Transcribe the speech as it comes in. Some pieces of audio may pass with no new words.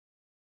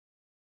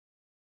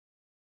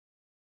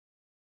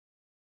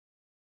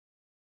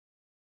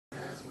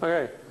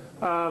Okay,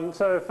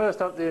 so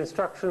first up, the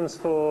instructions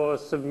for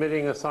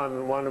submitting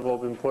assignment 1 have all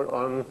been put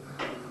on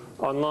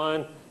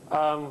online.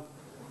 So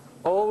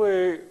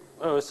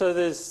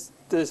there's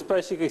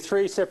basically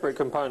 3 separate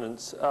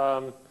components.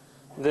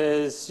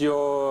 There's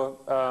your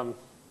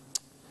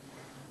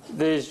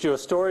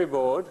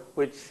storyboard,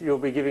 which you'll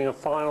be giving a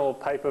final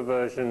paper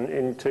version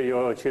into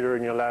your tutor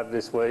in your lab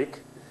this week,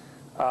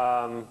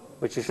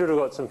 which you should have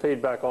got some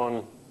feedback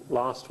on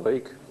last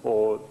week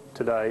or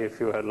today if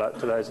you had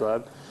today's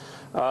lab.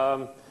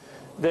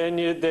 Then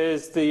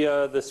there's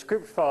the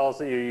script files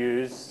that you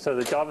use, so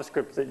the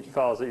JavaScript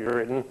files that you've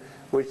written,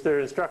 which there are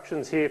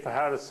instructions here for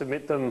how to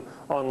submit them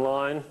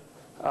online.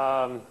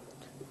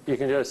 You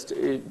can just,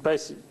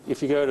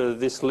 if you go to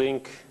this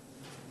link,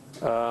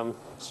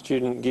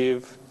 student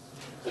give,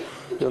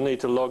 you'll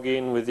need to log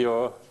in with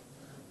your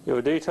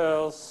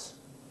details,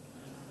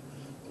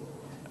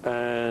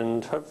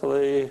 and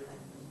hopefully,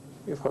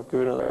 if I've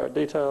given it the right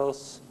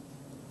details,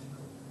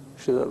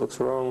 actually that looks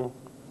wrong.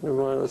 Never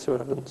mind, let's see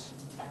what happens.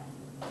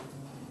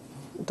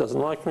 It doesn't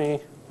like me.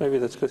 Maybe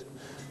that's good.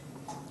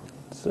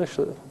 It's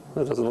actually,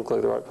 that doesn't look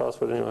like the right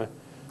password anyway.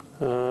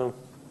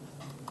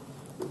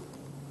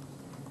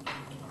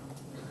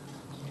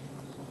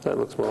 That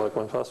looks more like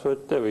my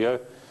password. There we go.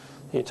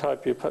 You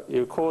type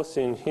your course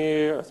in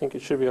here. I think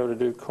it should be able to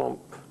do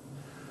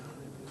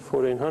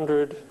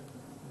COMP1400.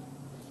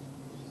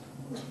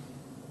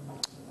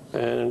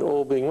 And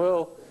all being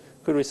well,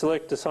 could we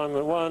select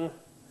assignment 1,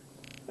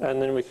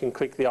 and then we can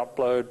click the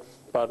upload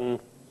button,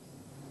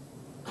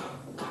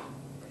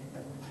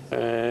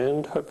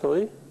 and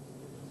hopefully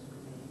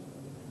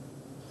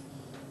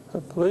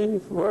it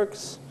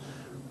works.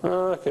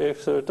 Okay,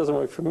 so it doesn't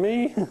work for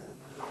me.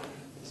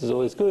 This is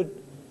always good.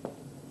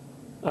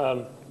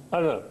 I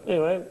don't know.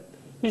 Anyway,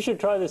 you should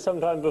try this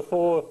sometime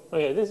before.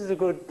 Okay, this is a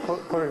good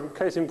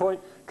case in point.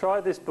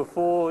 Try this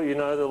before you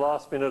know the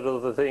last minute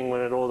of the thing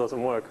when it all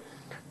doesn't work.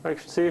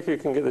 See if you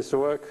can get this to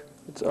work.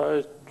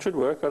 It should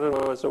work. I don't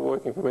know why it's not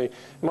working for me. It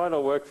might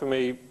not work for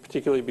me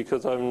particularly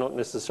because I'm not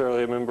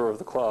necessarily a member of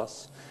the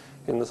class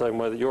in the same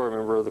way that you're a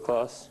member of the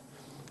class.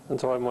 And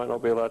so I might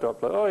not be allowed to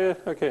upload. Oh yeah,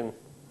 I can.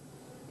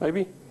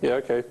 Maybe? Yeah,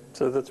 okay.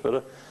 So that's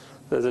better.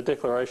 There's a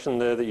declaration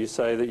there that you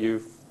say that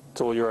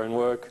it's all your own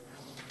work,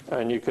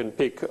 and you can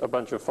pick a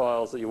bunch of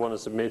files that you want to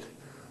submit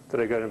that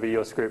are going to be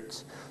your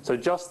scripts. So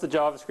just the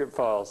JavaScript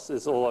files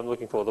is all I'm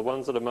looking for. The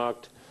ones that are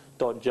marked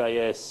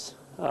 .js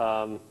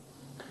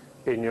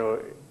in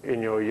your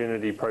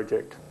Unity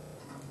project.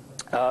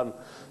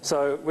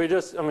 So we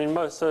just,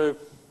 so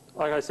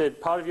like I said,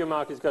 part of your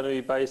mark is going to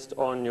be based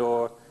on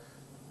your,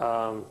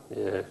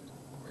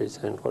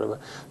 resend, whatever.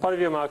 Part of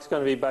your mark is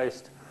going to be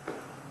based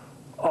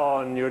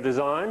on your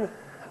design,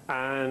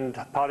 and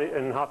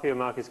half of your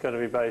mark is going to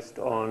be based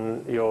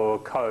on your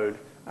code,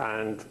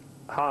 and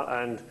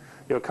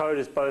your code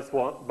is both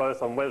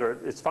on whether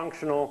it's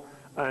functional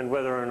and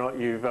whether or not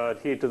you've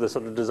adhered to the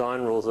sort of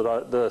design rules,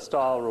 the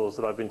style rules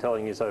that I've been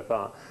telling you so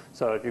far.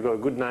 So if you've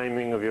got good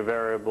naming of your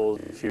variables,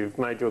 if you've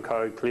made your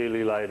code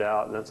clearly laid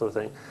out and that sort of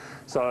thing.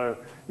 So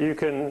you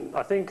can,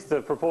 I think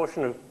the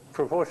proportion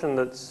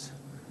that's,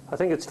 I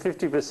think it's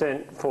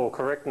 50% for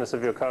correctness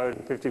of your code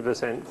and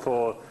 50%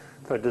 for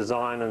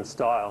design and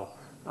style.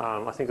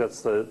 I think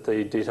that's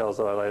the details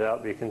that I laid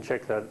out, but you can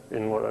check that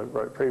in what I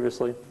wrote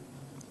previously.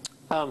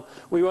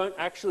 We won't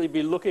actually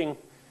be looking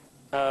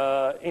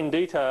in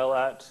detail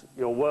at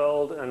your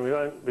world, and we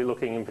won't be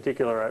looking in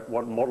particular at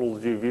what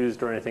models you've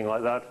used or anything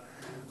like that.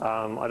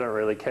 I don't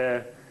really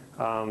care.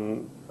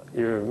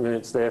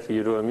 It's there for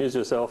you to amuse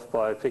yourself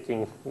by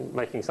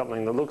making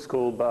something that looks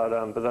cool,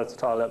 but that's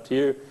entirely up to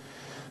you.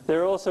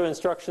 There are also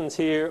instructions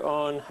here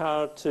on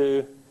how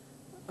to,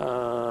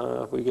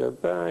 if we go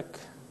back,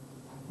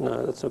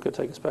 no, that's not going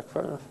to take us back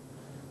far enough.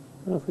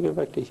 If we go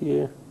back to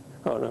here,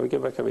 oh no, we go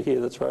back over here,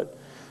 that's right.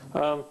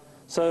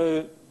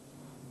 So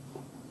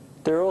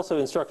there are also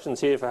instructions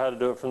here for how to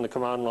do it from the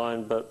command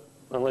line, but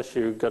unless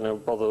you're going to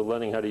bother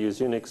learning how to use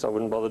Unix, I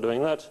wouldn't bother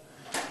doing that.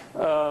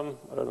 I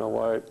don't know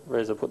why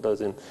Reza put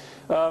those in.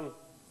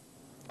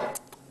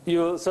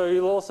 You'll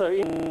also,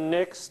 in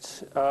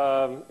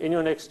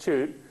your next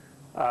tut,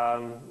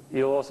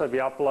 you'll also be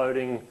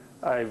uploading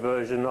a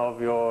version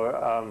of your,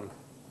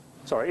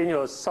 in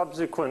your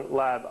subsequent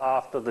lab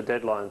after the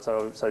deadline,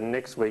 so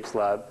next week's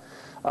lab,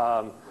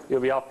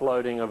 you'll be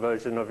uploading a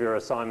version of your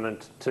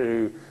assignment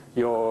to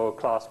your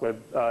class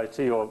web,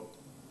 to your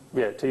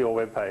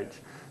web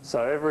page.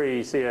 So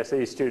every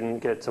CSE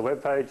student gets a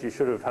web page. You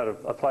should have had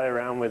a play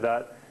around with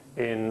that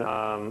in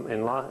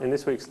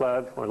this week's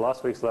lab or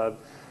last week's lab.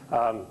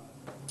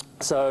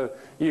 So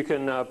you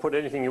can put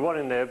anything you want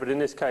in there, but in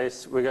this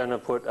case, we're going to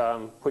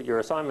put your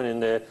assignment in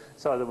there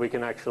so that we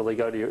can actually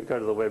go to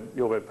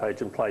your web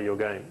page and play your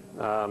game.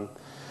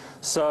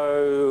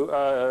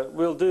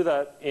 We'll do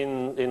that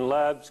in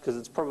labs because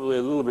it's probably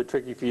a little bit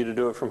tricky for you to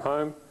do it from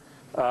home.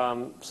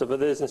 But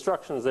there's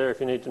instructions there if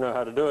you need to know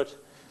how to do it.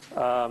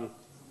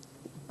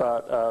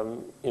 But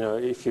you know,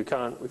 if you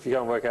can't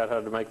work out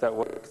how to make that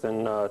work,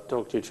 then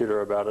talk to your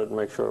tutor about it and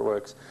make sure it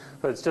works.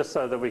 But it's just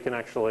so that we can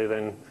actually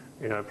then,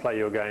 you know, play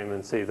your game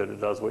and see that it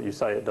does what you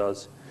say it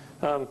does,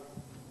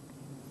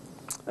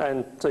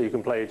 and so you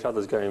can play each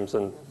other's games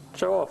and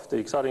show off the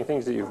exciting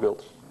things that you've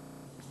built.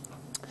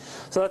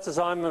 So that's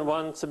assignment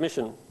 1,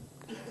 submission.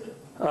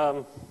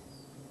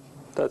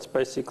 That's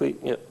basically,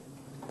 yep.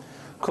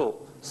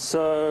 Cool.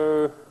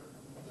 So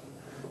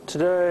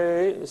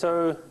today,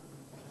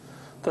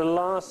 the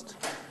last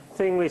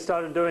thing we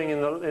started doing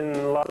in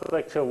the last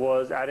lecture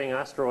was adding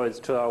asteroids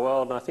to our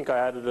world, and I think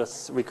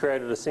we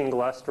created a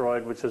single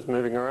asteroid which was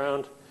moving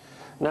around.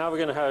 Now we're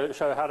going to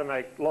show how to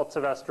make lots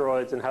of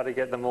asteroids and how to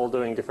get them all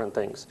doing different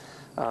things.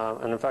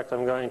 And in fact,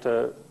 I'm going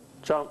to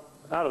jump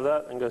out of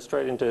that and go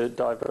straight into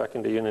dive back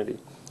into Unity.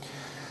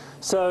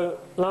 So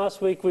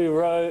last week we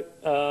wrote,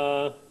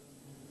 I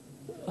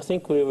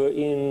think we were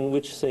in,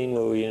 which scene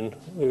were we in?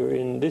 We were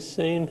in this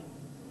scene.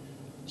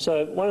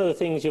 So one of the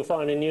things you'll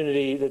find in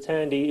Unity that's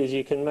handy is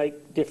you can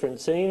make different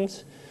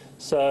scenes.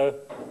 So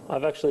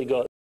I've actually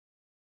got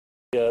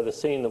the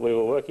scene that we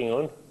were working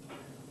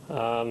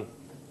on.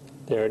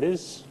 There it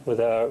is with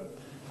our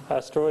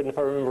asteroid. And if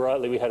I remember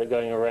rightly, we had it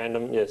going a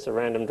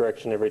random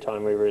direction every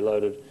time we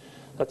reloaded.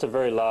 That's a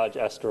very large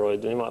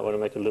asteroid. You might want to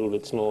make it a little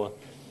bit smaller.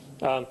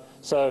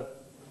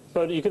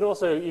 But you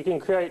can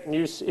create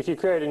if you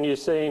create a new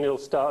scene, it'll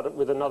start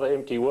with another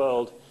empty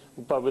world,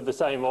 but with the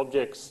same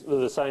objects,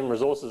 with the same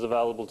resources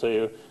available to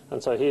you.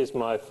 And so here's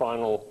my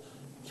final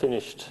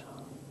finished,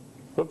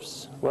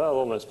 whoops, well,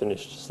 almost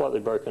finished, slightly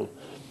broken.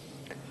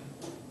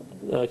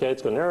 Okay,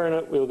 it's got an error in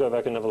it. We'll go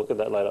back and have a look at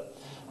that later.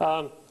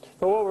 But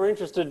what we're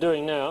interested in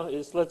doing now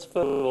is let's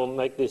first of all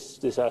make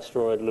this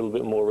asteroid a little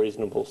bit more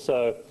reasonable.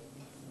 So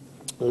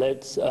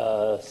let's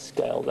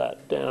scale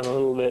that down a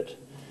little bit.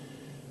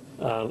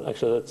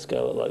 Actually, let's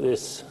scale it like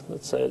this.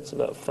 Let's say it's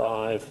about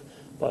 5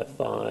 by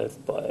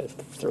 5 by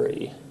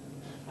 3.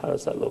 How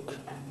does that look?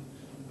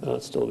 Oh,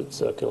 it's still a bit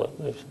circular.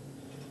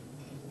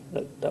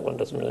 That one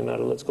doesn't really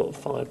matter. Let's call it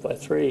 5 by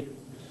 3.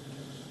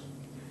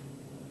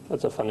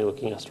 That's a funny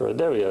looking asteroid.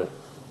 There we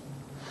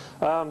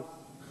go.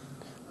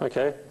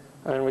 Okay,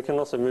 and we can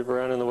also move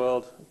around in the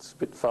world. It's a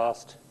bit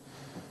fast,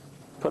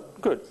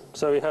 but good.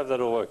 So we have that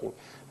all working.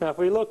 Now if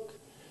we look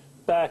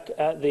back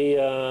at the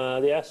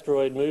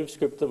asteroid move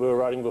script that we were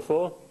writing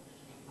before.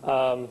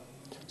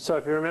 So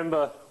if you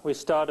remember,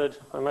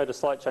 I made a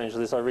slight change to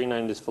this. I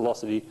renamed this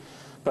velocity.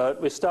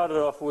 But we started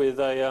off with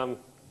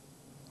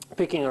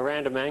picking a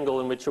random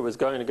angle in which it was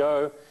going to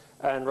go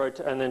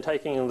and then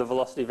taking the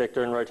velocity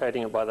vector and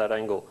rotating it by that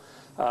angle,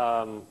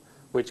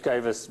 which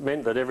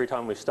meant that every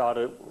time we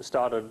started,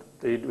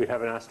 we'd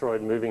have an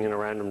asteroid moving in a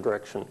random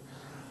direction.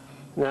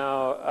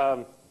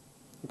 Now,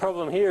 the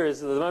problem here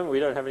is that at the moment we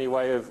don't have any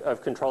way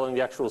of controlling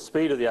the actual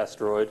speed of the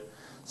asteroid,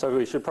 so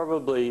we should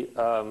probably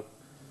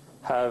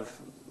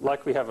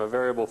like we have a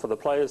variable for the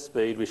player's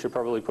speed, we should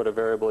probably put a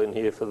variable in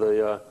here for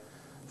the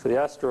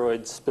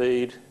asteroid's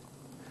speed,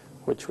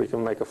 which we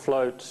can make a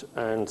float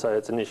and say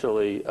it's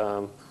initially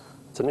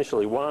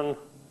 1,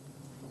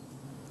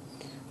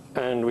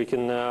 and we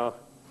can now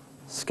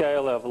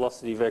scale our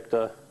velocity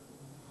vector.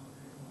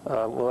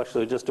 We'll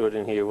actually just do it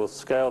in here. We'll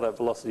scale that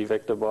velocity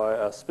vector by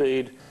our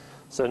speed.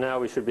 So now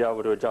we should be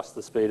able to adjust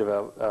the speed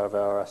of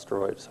our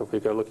asteroid. So if we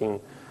go looking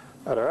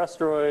at our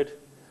asteroid,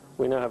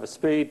 we now have a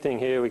speed thing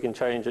here. We can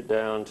change it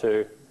down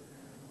to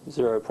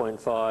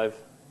 0.5,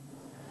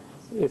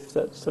 if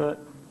that's that.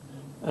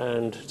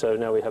 And so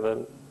now we have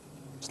a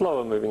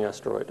slower moving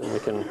asteroid. And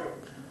if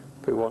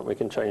we want, we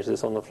can change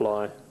this on the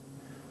fly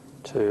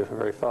to a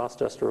very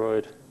fast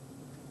asteroid.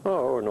 Oh,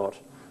 or not.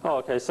 Oh,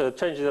 okay, so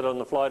changing that on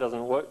the fly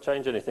doesn't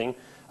change anything.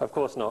 Of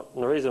course not.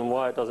 And the reason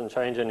why it doesn't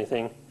change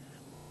anything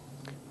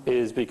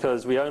is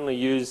because we only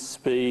use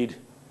speed,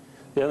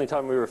 the only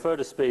time we refer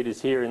to speed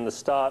is here in the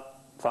start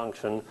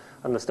function,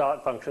 and the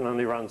start function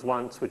only runs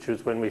once, which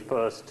is when we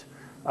first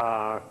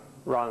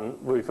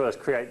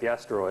create the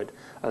asteroid.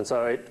 And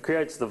so it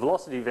creates the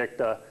velocity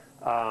vector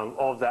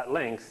of that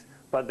length,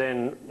 but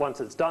then once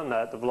it's done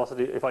that, the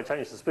velocity, if I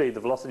change the speed, the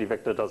velocity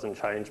vector doesn't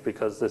change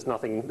because there's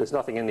nothing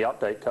in the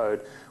update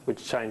code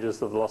which changes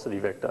the velocity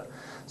vector.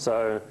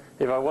 So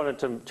if I wanted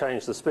to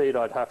change the speed,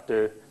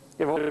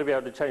 if I wanted to be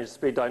able to change the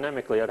speed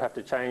dynamically, I'd have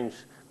to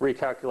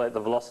recalculate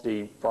the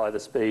velocity by the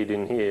speed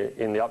in here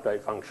in the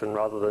update function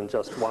rather than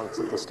just once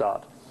at the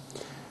start.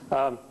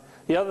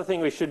 The other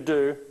thing we should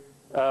do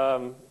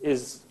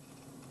is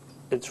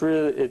it's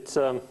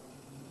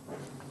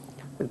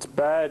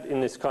bad in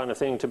this kind of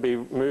thing to be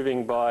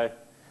moving by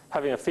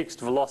having a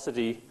fixed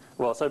velocity.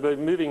 Well, so we're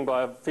moving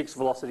by a fixed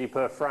velocity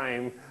per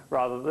frame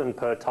rather than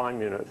per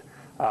time unit.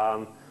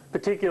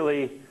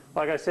 Particularly,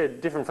 like I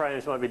said, different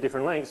frames might be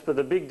different lengths, but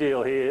the big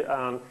deal here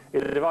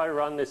is that if I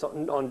run this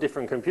on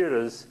different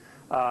computers,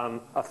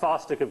 a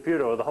faster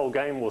computer or the whole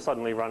game will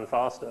suddenly run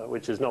faster,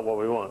 which is not what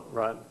we want,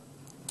 right?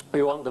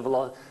 We want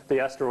the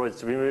asteroids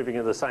to be moving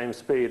at the same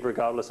speed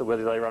regardless of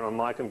whether they run on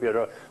my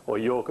computer or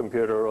your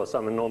computer or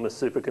some enormous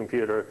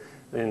supercomputer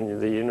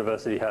the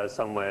university has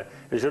somewhere.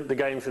 The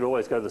game should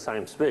always go the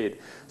same speed.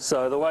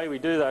 So the way we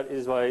do that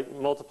is by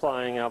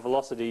multiplying our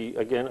velocity,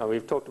 again,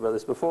 we've talked about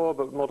this before,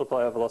 but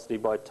multiply our velocity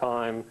by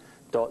time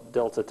dot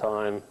delta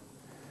time,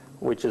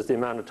 which is the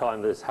amount of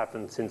time that has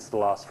happened since the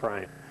last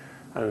frame.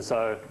 And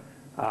so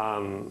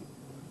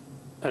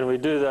and we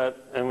do that,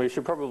 and we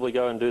should probably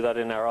go and do that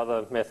in our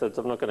other methods.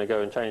 I'm not going to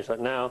go and change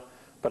that now,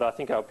 but I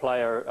think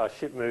our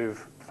ship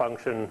move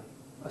function,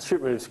 a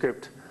ship move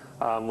script,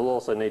 will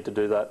also need to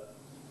do that.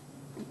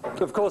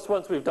 Of course,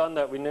 once we've done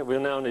that, we'll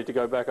now need to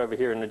go back over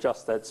here and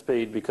adjust that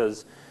speed,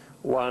 because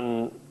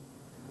one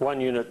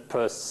unit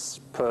per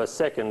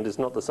second is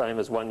not the same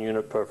as 1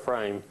 unit per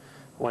frame.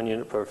 1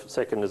 unit per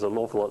second is an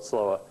awful lot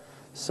slower.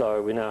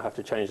 So we now have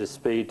to change the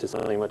speed to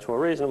something much more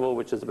reasonable,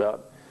 which is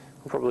about,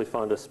 we'll probably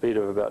find a speed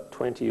of about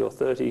 20 or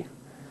 30.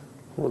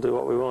 We'll do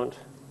what we want.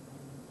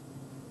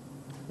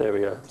 There we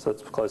go. So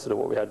it's closer to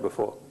what we had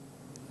before.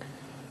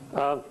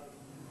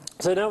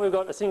 So now we've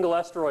got a single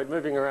asteroid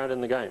moving around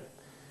in the game.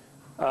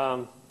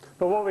 But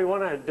what we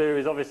want to do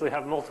is obviously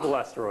have multiple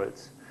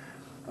asteroids.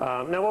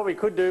 Now what we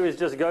could do is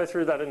just go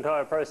through that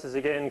entire process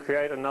again,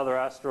 create another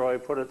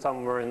asteroid, put it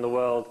somewhere in the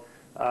world,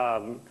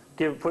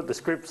 put the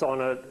scripts on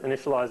it,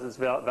 initialize its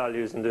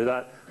values and do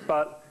that.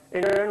 But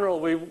in general,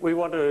 we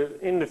want to,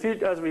 in the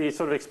future, as we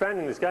sort of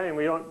expanding this game,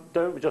 we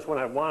don't just want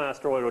to have 1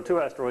 asteroid or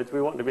 2 asteroids.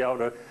 We want to be able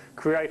to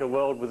create a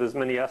world with as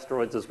many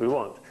asteroids as we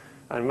want.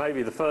 And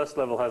maybe the first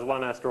level has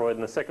 1 asteroid,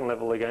 and the second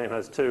level of the game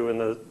has 2,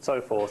 and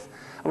so forth.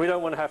 And we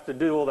don't want to have to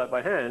do all that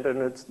by hand,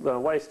 and it's a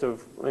waste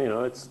of,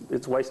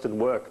 it's wasted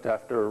work to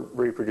have to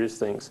reproduce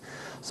things.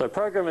 So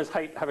programmers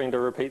hate having to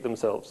repeat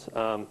themselves.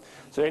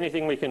 So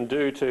anything we can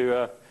do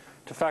to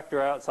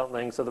factor out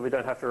something so that we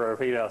don't have to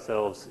repeat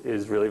ourselves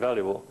is really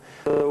valuable.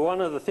 So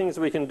one of the things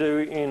we can do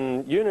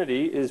in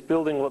Unity is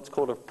building what's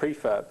called a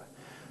prefab.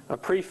 A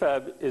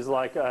prefab is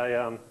like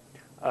a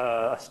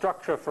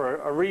structure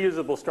a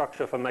reusable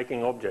structure for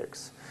making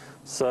objects.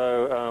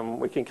 So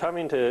we can come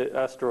into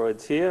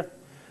asteroids here,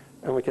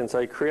 and we can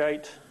say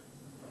create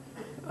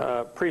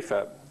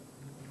prefab.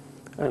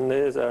 And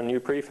there's our new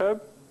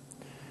prefab.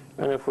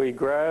 And if we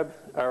grab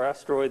our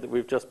asteroid that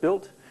we've just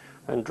built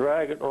and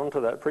drag it onto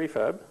that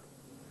prefab,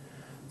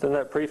 then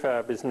that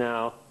prefab is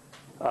now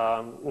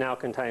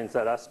contains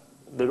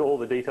all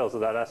the details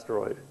of that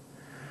asteroid.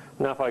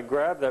 Now if I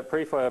grab that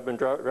prefab and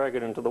drag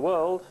it into the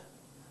world,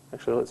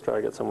 actually let's try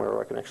to get somewhere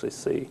where I can actually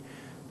see.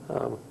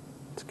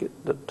 Let's get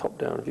the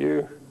top-down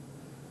view.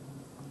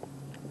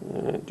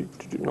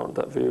 Not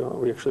that view,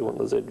 we actually want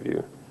the Z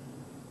view.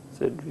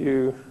 Z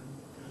view,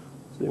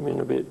 zoom in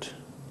a bit.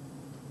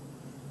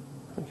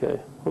 Okay,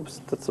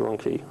 oops, that's the wrong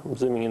key. I'm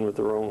zooming in with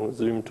the wrong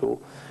zoom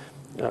tool.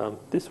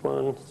 This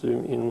one,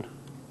 zoom in.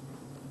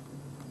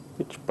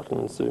 Which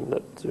button zoom?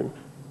 That zoom.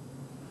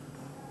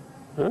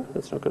 No,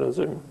 that's not going to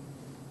zoom.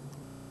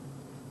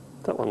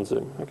 That one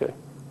zoom, okay.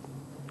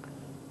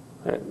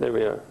 Right, there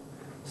we are.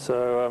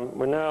 So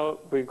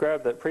we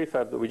grab that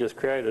prefab that we just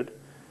created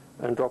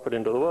and drop it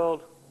into the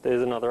world.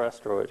 There's another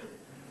asteroid.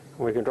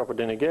 And we can drop it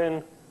in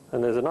again,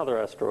 and there's another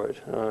asteroid.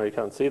 You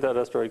can't see that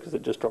asteroid because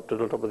it just dropped it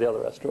on top of the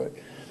other asteroid.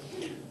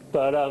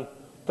 But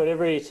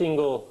every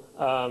single,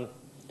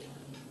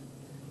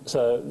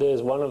 so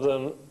there's one of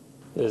them,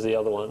 there's the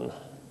other one.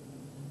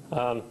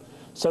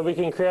 So we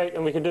can create,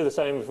 and we can do the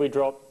same if we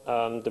drop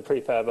the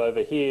prefab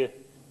over here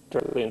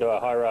directly into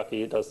our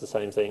hierarchy. It does the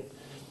same thing.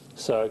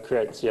 So it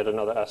creates yet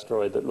another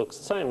asteroid that looks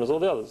the same as all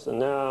the others. And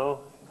now,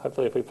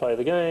 hopefully if we play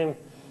the game,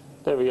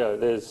 there we go,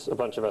 there's a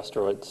bunch of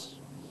asteroids.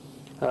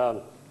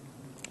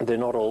 They're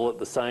not all at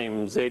the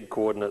same Z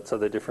coordinate, so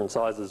they're different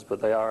sizes, but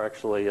they are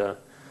actually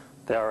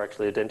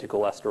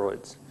identical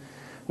asteroids.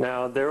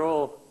 Now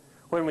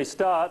when we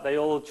start, they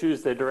all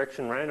choose their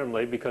direction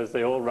randomly because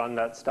they all run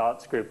that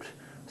start script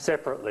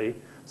separately,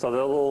 so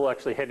they'll all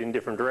actually head in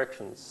different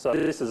directions. So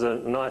this is a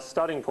nice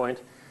starting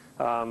point,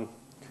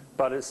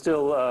 but it's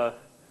still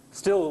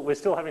we're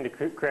still having to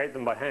create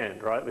them by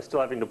hand, right? We're still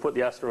having to put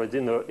the asteroids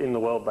in the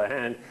world by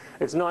hand.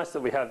 It's nice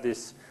that we have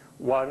this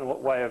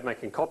one way of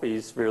making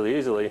copies really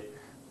easily,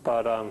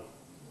 but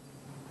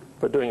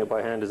doing it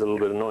by hand is a little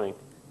bit annoying.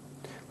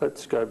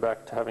 Let's go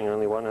back to having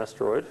only 1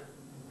 asteroid.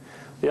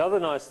 The other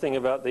nice thing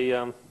about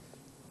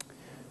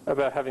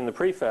about having the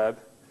prefab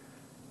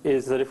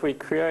is that if we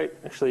create,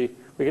 actually,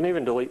 we can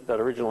even delete that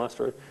original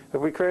asteroid.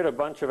 If we create a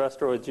bunch of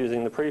asteroids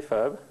using the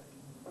prefab,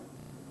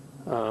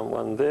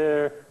 one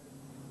there,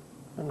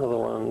 another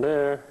one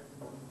there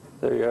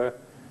you go,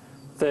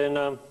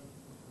 then,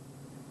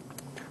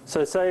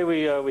 so say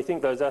we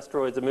think those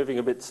asteroids are moving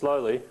a bit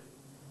slowly,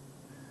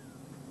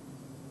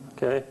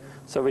 okay,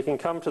 so we can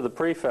come to the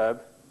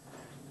prefab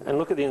and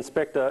look at the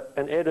inspector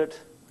and edit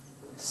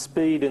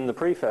speed in the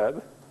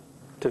prefab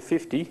to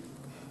 50.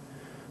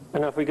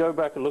 And if we go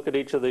back and look at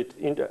each of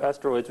the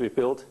asteroids we've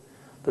built,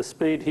 the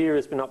speed here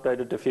has been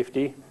updated to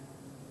 50,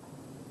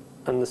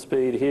 and the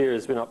speed here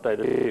has been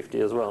updated to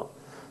 50 as well.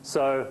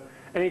 So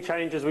any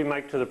changes we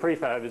make to the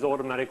prefab is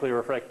automatically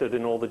reflected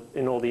in all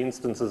the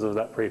instances of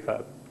that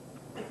prefab,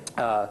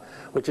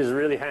 which is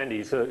really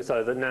handy. So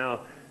that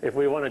now, if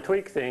we want to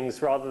tweak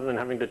things, rather than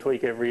having to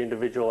tweak every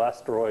individual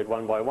asteroid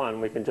one by one,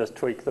 we can just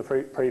tweak the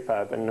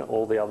prefab and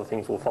all the other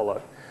things will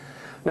follow.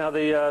 Now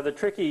the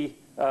tricky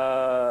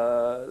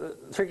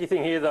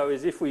thing here though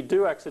is if we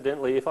do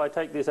accidentally, if I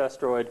take this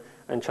asteroid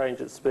and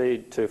change its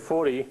speed to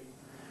 40,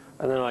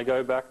 and then I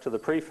go back to the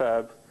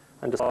prefab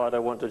and decide I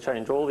want to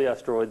change all the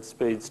asteroid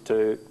speeds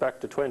back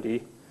to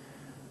 20.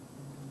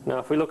 Now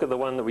if we look at the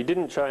one that we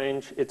didn't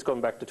change, it's gone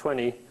back to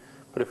 20,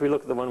 but if we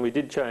look at the one we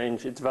did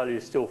change, its value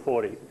is still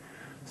 40.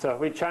 So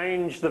if we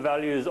change the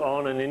values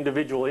on an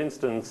individual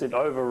instance, it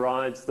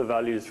overrides the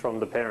values from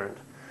the parent.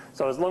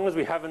 So as long as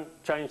we haven't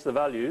changed the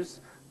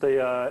values, any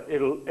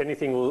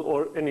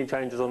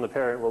changes on the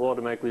parent will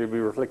automatically be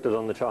reflected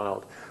on the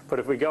child. But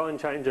if we go and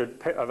change a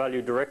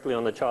value directly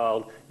on the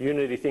child,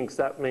 Unity thinks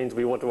that means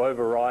we want to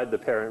override the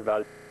parent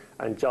value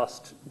and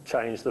just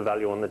change the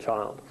value on the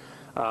child.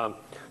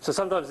 So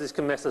sometimes this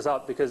can mess us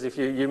up, because if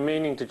you're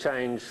meaning to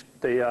change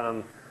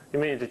the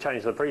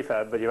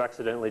prefab, but you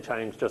accidentally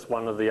change just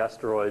one of the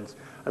asteroids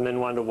and then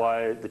wonder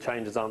why the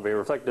changes aren't being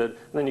reflected.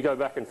 And then you go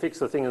back and fix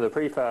the thing in the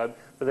prefab,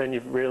 but then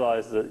you've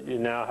realized that you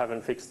now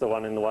haven't fixed the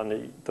one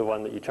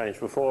that you changed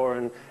before,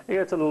 and it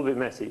gets a little bit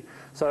messy.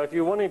 So if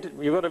you've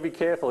got to be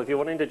careful. If you're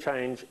wanting to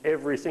change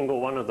every single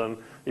one of them,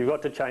 you've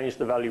got to change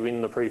the value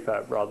in the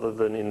prefab rather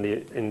than in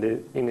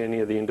any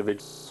of the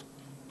individuals,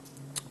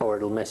 or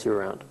it'll mess you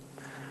around.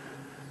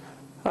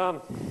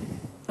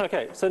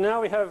 Okay, so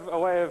now we have a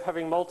way of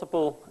having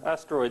multiple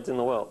asteroids in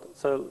the world.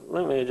 So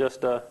let me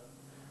just go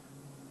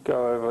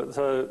over.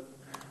 So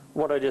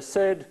what I just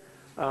said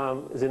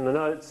is in the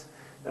notes.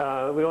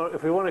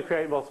 If we want to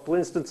create multiple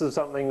instances of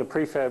something, the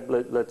prefab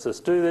lets us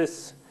do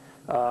this.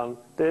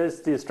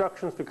 There's the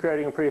instructions for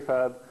creating a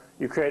prefab.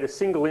 You create a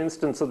single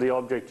instance of the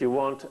object you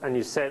want, and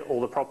you set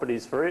all the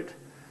properties for it.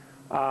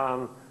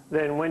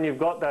 Then when you've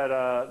got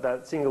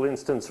that single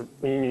instance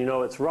and you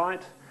know it's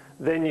right,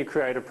 then you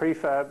create a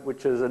prefab,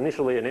 which is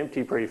initially an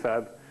empty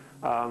prefab,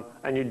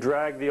 and you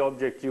drag the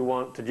object you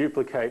want to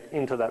duplicate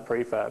into that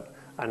prefab,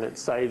 and it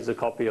saves a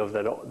copy of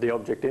the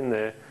object in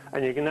there.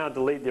 And you can now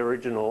delete the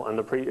original, and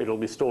it'll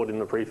be stored in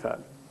the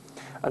prefab.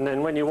 And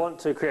then when you want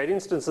to create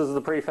instances of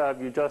the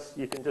prefab,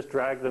 you can just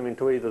drag them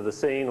into either the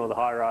scene or the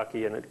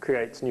hierarchy, and it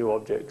creates new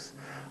objects.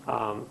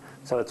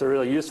 So it's a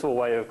really useful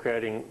way of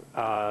creating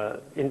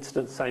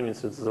same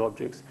instances of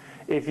objects.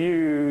 If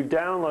you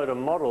download a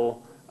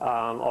model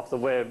off the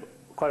web,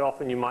 quite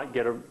often you might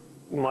get a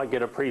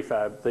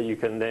prefab that you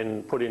can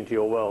then put into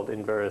your world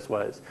in various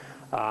ways.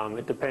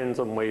 It depends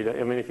on where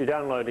I mean, if you're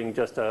downloading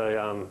just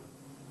an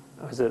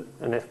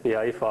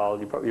FBA file,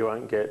 you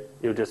won't get.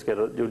 You'll just get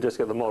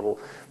the model.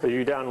 But if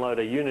you download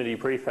a Unity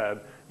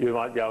prefab, you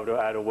might be able to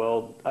add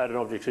an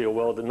object to your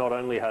world that not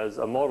only has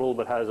a model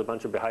but has a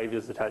bunch of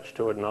behaviors attached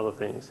to it and other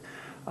things,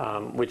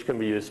 which can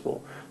be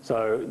useful.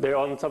 So there,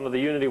 on some of the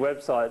Unity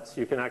websites,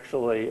 you can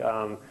actually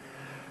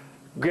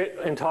get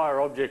entire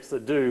objects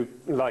that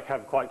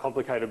have quite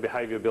complicated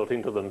behavior built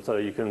into them. So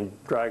you can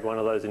drag one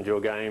of those into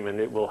your game and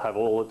it will have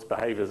all its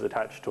behaviors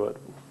attached to it.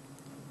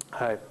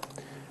 Okay.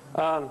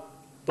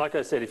 Like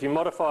I said, if you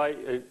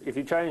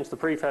change the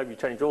prefab, you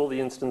change all the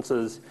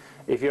instances.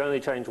 If you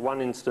only change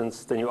one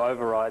instance, then you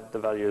override the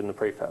value in the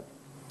prefab.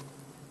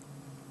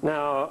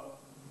 Now,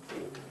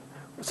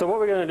 so what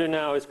we're going to do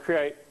now is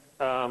create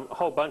a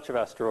whole bunch of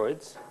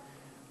asteroids.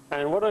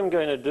 And what I'm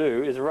going to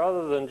do is,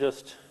 rather than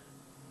just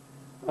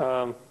what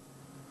I'm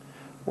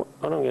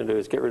going to do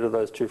is get rid of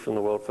those two from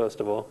the world first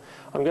of all.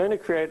 I'm going to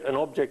create an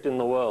object in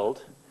the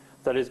world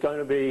that is going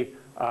to be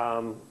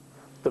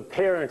the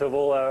parent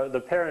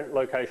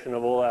location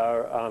of all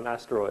our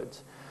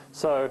asteroids.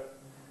 So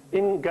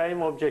in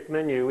game object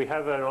menu, we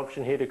have an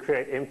option here to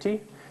create empty.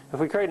 If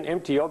we create an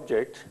empty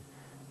object,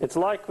 it's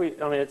like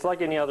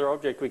any other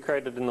object we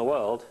created in the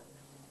world,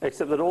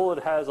 except that all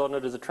it has on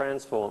it is a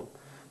transform.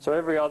 So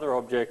every other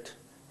object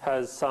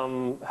has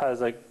some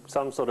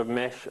sort of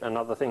mesh and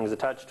other things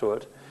attached to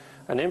it.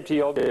 An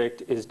empty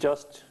object is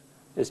just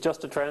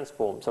a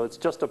transform, so it's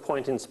just a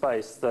point in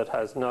space that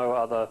has no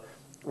other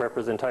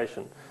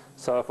representation.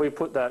 So if we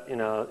put that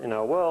in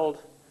our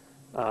world,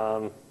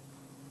 at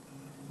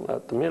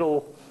the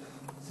middle,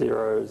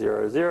 0,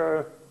 0,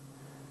 0,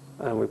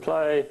 and we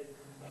play,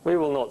 we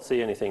will not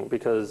see anything,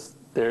 because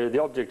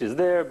the object is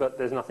there, but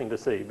there's nothing to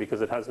see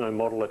because it has no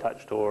model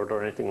attached to it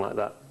or anything like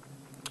that,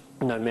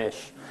 no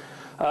mesh.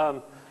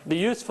 The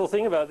useful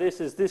thing about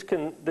this is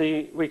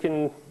we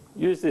can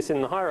use this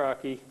in the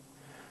hierarchy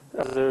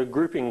as a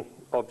grouping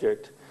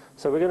object.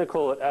 So we're going to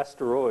call it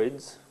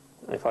asteroids,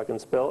 if I can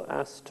spell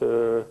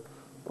asteroids.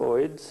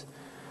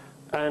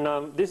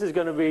 And this is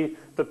going to be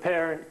the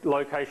parent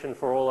location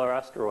for all our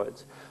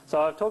asteroids.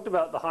 So I've talked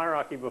about the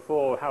hierarchy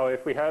before, how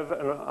if we have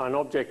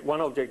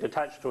one object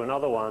attached to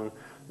another one,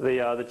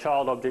 the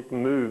child object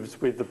moves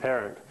with the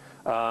parent.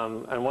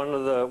 And one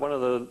of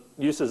the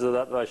uses of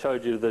that I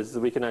showed you is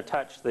that we can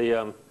attach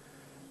the,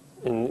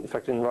 in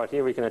fact, right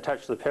here we can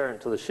attach the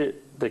parent to the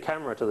ship, the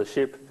camera to the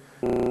ship,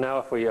 Now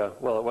if we,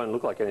 well, it won't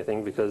look like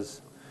anything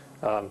because,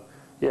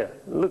 yeah,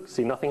 look,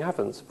 see, nothing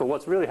happens. But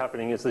what's really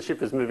happening is the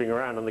ship is moving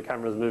around and the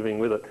camera's moving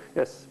with it.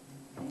 Yes?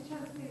 Any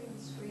chance of moving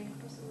the screen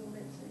across a little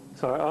bit?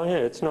 Sorry, oh yeah,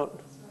 it's not.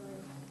 Sorry.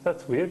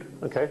 That's weird.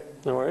 Okay,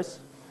 no worries.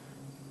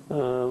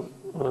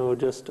 I'll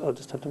just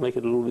have to make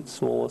it a little bit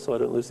smaller so I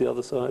don't lose the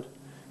other side.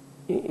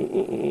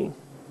 Is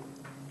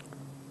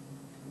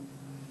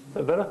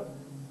that better?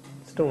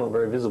 Still not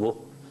very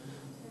visible.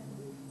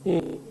 Yeah,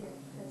 that's good.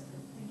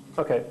 Thank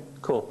you. Okay,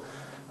 cool.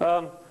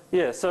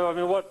 Yeah, so I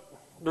mean,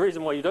 the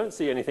reason why you don't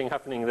see anything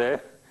happening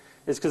there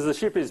is because the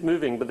ship is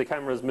moving, but the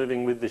camera is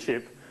moving with the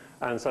ship,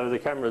 and so the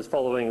camera is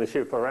following the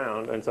ship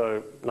around, and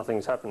so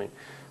nothing's happening.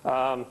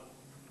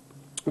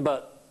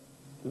 But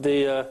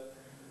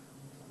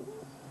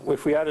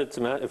if we added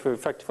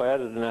if I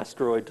added an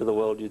asteroid to the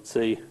world, you'd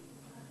see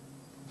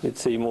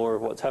more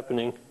of what's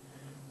happening.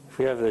 If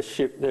we have the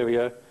ship, there we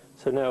go.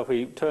 So now if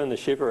we turn the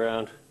ship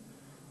around,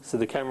 so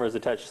the camera is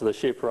attached to the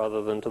ship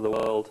rather than to the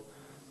world,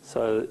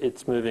 so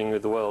it's moving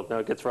with the world. Now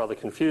it gets rather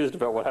confused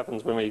about what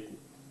happens when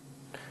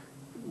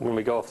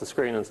we go off the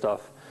screen and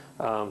stuff,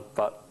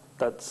 but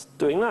that's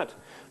doing that.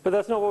 But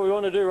that's not what we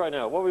want to do right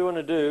now. What we want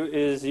to do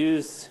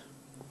is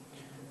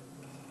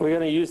we're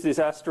going to use this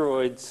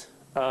asteroids,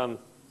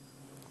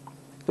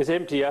 this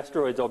empty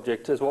asteroids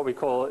object is what we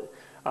call it.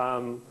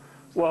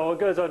 Well, it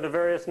goes under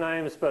various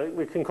names, but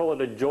we can call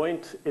it a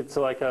joint. It's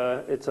like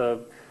it's a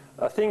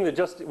thing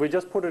that we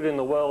just put it in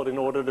the world in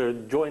order to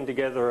join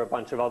together a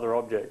bunch of other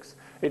objects.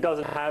 It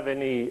doesn't have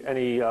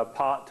any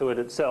part to it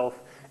itself.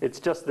 It's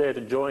just there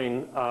to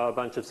join a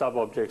bunch of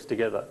sub-objects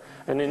together.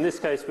 And in this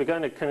case, we're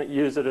going to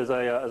use it as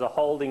a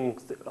holding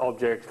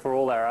object for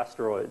all our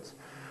asteroids.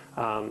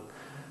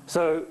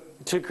 So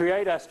to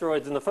create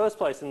asteroids in the first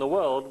place in the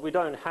world, we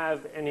don't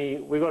have any.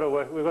 We've got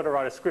to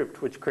write a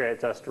script which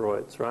creates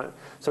asteroids, right?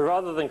 So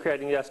rather than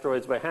creating the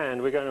asteroids by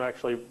hand, we're going to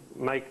actually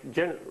make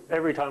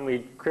every time we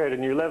create a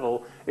new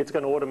level, it's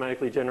going to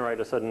automatically generate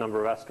a certain number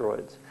of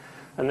asteroids.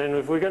 And then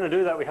if we're going to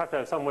do that, we have to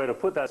have somewhere to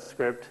put that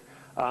script.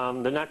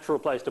 The natural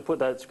place to put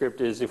that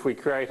script is if we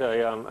create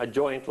a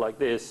joint like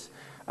this,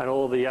 and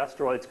all the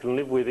asteroids can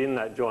live within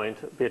that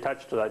joint, be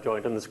attached to that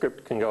joint, and the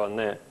script can go on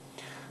there.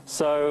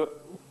 So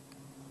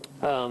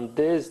I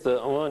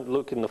won't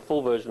look in the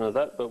full version of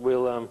that, but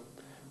we'll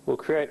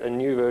create a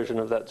new version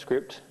of that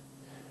script.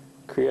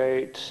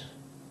 Create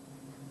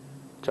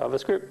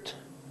JavaScript,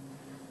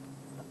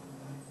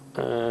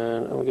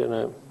 and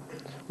I'm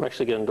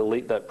actually going to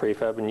delete that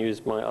prefab and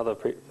use my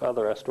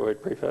other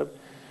asteroid prefab.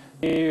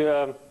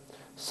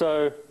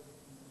 So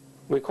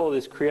we call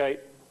this create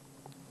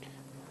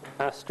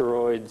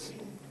asteroids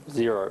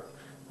 0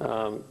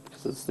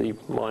 because it's the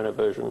minor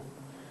version.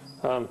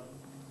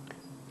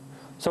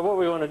 So what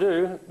we want to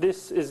do,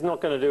 this is not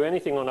going to do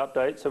anything on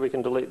update, so we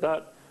can delete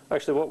that.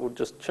 Actually, what we'll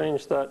just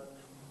change that.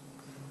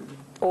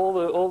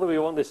 All that we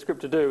want this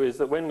script to do is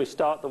that when we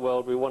start the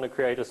world, we want to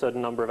create a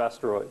certain number of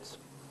asteroids.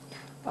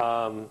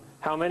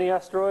 How many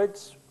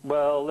asteroids?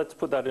 Well, let's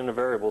put that in a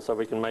variable so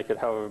we can make it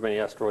however many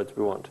asteroids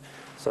we want.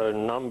 So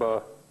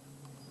number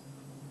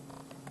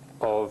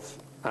of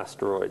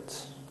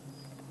asteroids.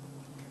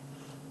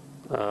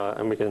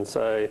 And we can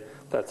say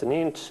that's an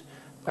int,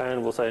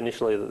 and we'll say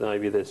initially that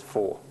maybe there's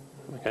 4.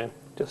 Okay,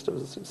 just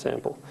as an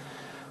example.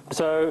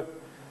 So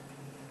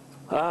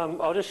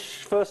I'll just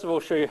first of all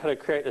show you how to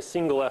create a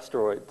single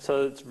asteroid.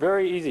 So it's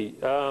very easy.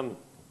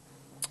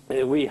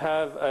 We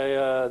have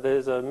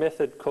there's a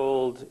method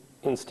called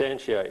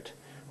instantiate.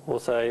 We'll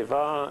say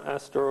var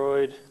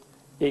asteroid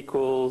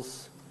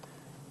equals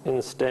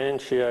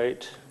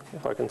instantiate,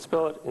 if I can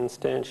spell it,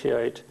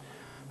 instantiate,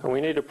 and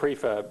we need a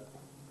prefab.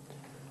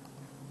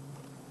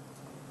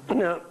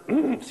 Now,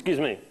 excuse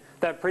me,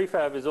 that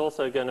prefab is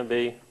also going to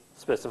be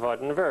specified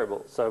in a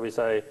variable. So we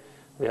say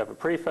we have a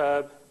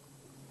prefab,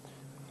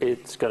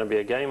 it's going to be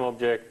a game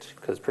object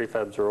because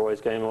prefabs are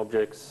always game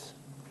objects,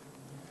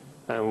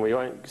 and we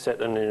won't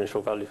set an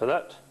initial value for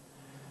that.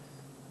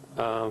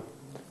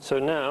 So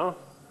now,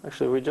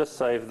 actually we just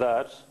save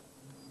that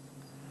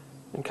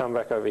and come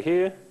back over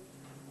here.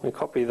 We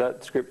copy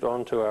that script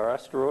onto our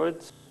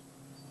asteroids,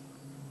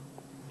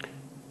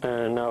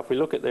 and now if we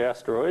look at the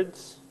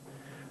asteroids,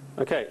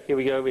 okay, here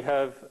we go, we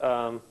have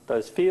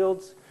those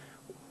fields.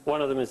 One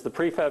of them is the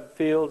prefab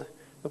field.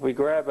 If we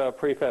grab our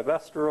prefab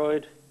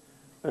asteroid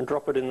and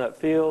drop it in that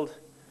field,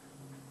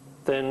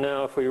 then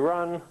now if we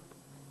run,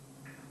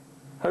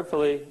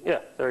 hopefully,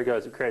 yeah, there it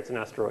goes, it creates an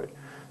asteroid.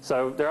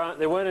 So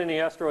there weren't any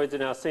asteroids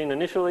in our scene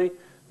initially,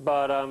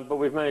 but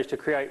we've managed to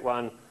create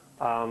one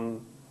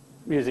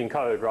using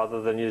code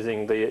rather than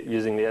using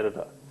the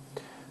editor.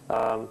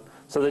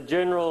 So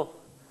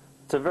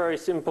it's a very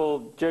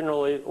simple,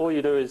 generally all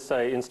you do is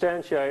say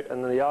instantiate,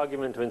 and then the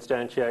argument to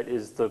instantiate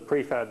is the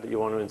prefab that you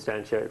want to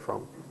instantiate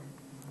from.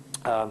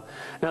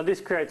 Now this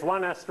creates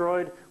one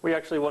asteroid. We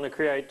actually want to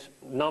create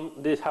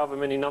however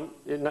many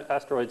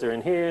asteroids are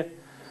in here.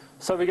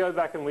 So we go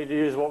back and we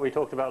use what we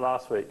talked about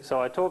last week. So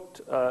I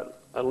talked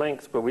at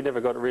length, but we never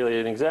got really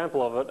an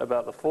example of it,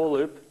 about the for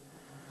loop.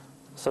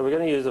 So we're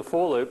going to use a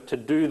for loop to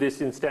do this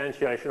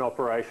instantiation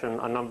operation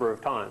a number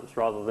of times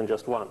rather than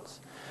just once.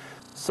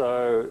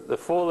 So the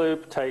for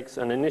loop takes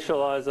an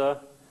initializer.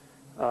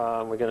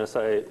 We're going to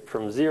say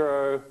from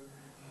 0.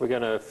 We're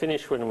going to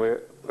finish when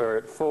we're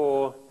at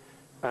 4.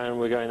 And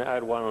we're going to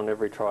add 1 on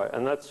every try.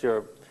 And that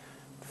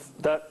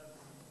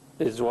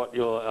is what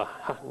your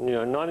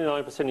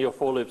 99% of your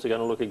for loops are going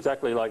to look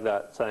exactly like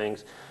that, saying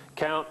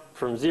count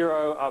from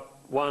 0 up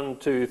 1,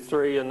 2,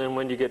 3, and then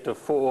when you get to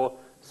 4,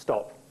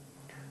 stop.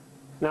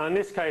 Now in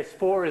this case,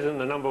 4 isn't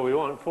the number we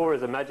want. 4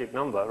 is a magic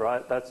number,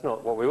 right? That's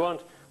not what we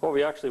want. What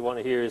we actually want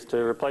here is to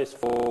replace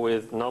 4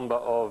 with number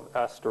of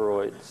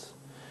asteroids.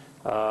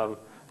 Now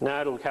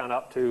it'll count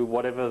up to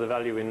whatever the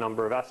value in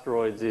number of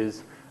asteroids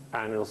is,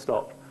 and it'll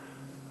stop.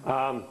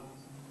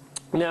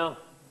 Now,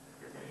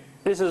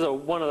 this is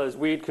one of those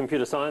weird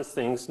computer science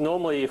things.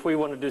 Normally, if we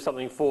want to do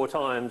something 4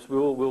 times,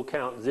 we'll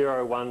count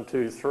 0, 1,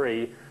 2,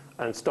 3,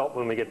 and stop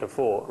when we get to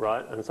 4,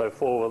 right? And so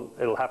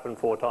it'll happen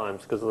 4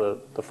 times because the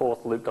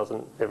 4th loop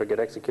doesn't ever get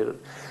executed.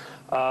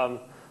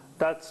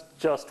 That's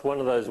just one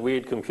of those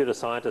weird computer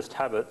scientist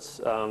habits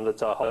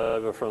that's a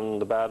holdover from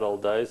the bad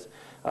old days.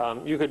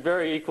 You could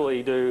very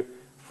equally do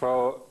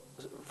for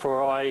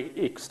I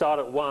start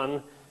at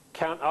 1,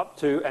 count up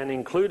to and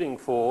including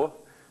 4,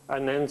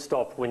 and then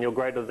stop when you're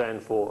greater than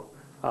 4.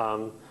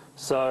 But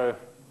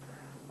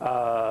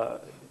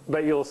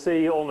you'll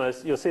see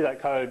that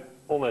code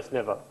almost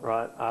never,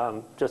 right?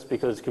 Just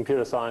because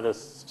computer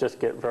scientists just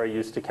get very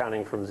used to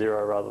counting from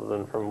 0 rather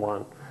than from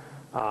 1.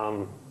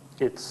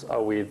 It's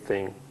a weird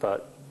thing,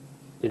 but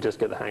you just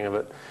get the hang of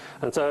it.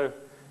 And so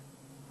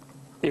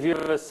if you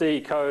ever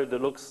see code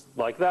that looks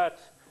like that,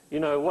 you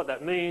know what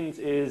that means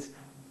is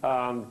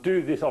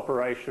do this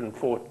operation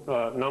for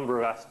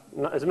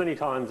as many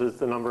times as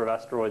the number of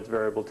asteroids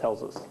variable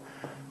tells us.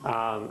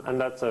 And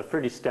that's a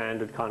pretty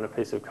standard kind of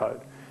piece of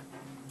code.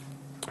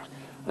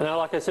 Now,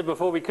 like I said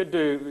before, we could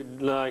do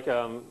like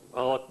a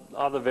lot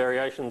other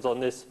variations on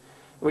this.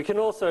 We can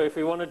also, if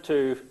we wanted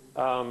to,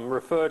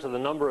 refer to the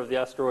number of the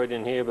asteroid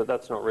in here, but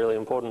that's not really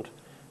important.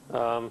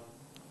 But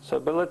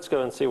let's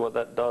go and see what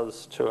that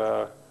does to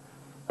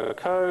our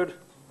code.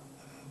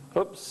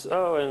 Oops.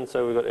 Oh, and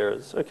so we've got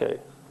errors. Okay.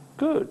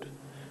 Good.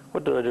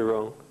 What did I do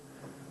wrong?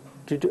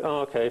 Oh,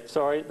 okay.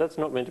 Sorry. That's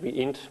not meant to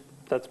be int.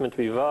 That's meant to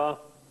be var.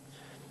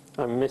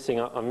 I'm mixing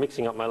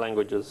up my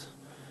languages.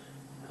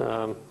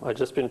 I've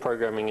just been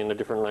programming in a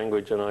different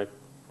language and I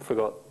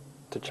forgot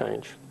to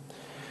change.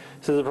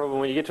 This is the problem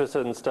when you get to a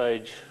certain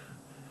stage,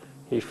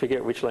 you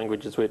forget which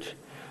language is which.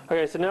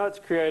 Okay, so now it's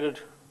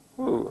created.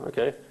 Ooh,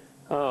 okay.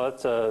 Oh,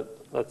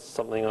 that's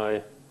something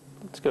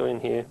let's go in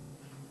here.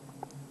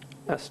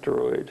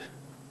 Asteroid.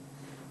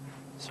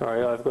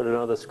 Sorry, I've got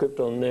another script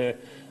on there.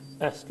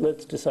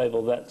 Let's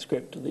disable that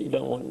script that you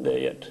don't want there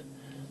yet.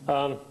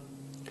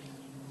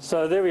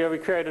 So there we go. We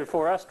created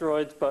 4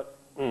 asteroids, but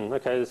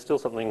okay, there's still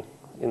something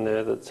in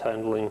there that's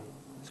handling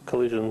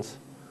collisions.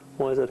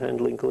 Why is it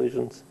handling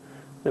collisions?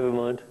 Never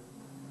mind.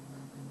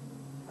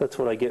 That's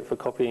what I get for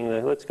copying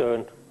there. Let's go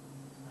and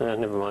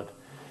never mind.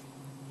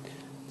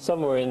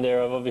 Somewhere in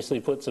there I've obviously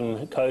put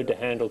some code to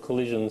handle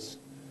collisions.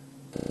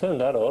 Turn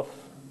that off.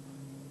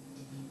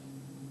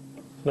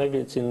 Maybe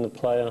it's in the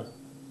player.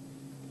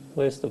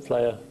 Where's the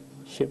player?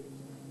 Ship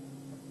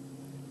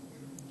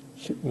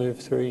move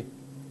 3.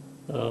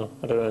 I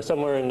don't know.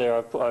 Somewhere in there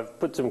I've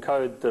put some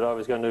code that I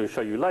was going to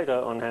show you later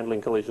on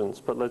handling collisions.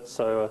 But let's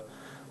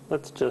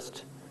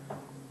just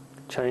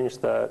change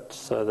that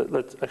so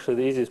that actually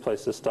the easiest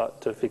place to start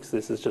to fix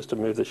this is just to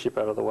move the ship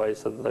out of the way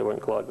so that they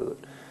won't collide with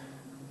it.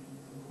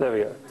 There we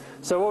go.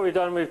 So what we've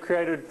done, we've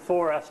created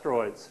 4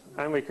 asteroids,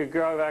 and we could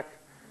go back,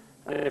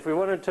 and if we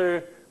wanted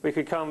to, we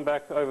could come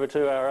back over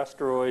to our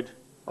asteroid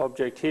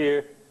object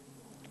here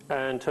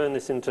and turn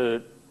this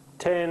into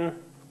 10,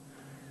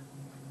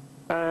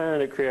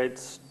 and it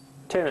creates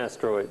 10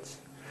 asteroids.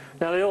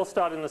 Now they all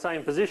start in the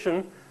same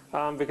position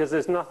because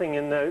there's nothing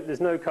in there,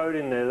 there's no code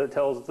in there that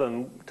tells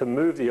them to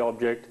move the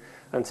object.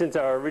 And since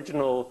our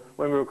original,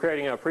 when we were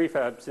creating our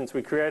prefab, since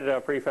we created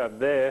our prefab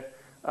there,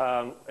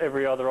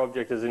 every other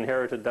object has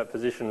inherited that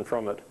position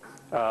from it.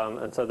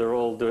 And so they're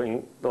all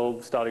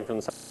starting from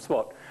the same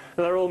spot.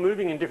 And they're all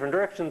moving in different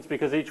directions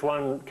because each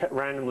one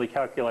randomly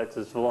calculates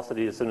its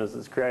velocity as soon as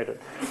it's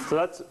created.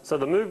 So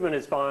the movement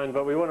is fine,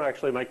 but we want to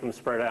actually make them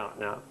spread out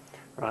now.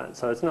 Right?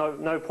 So it's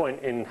no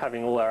point in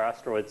having all our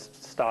asteroids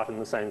start in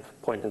the same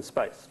point in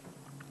space.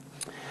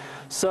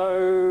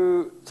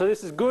 So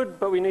this is good,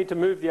 but we need to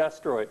move the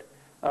asteroid.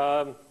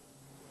 Now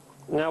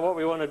what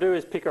we want to do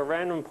is pick a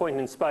random point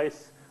in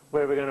space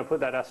where we're going to put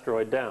that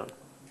asteroid down.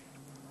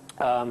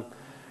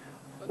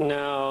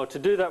 Now to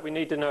do that we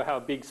need to know how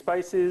big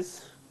space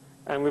is,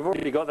 and we've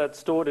already got that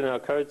stored in our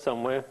code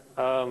somewhere.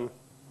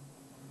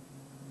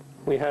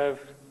 We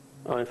have,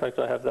 oh in fact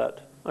I have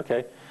that,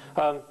 okay.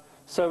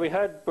 So we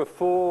had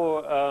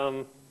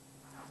before,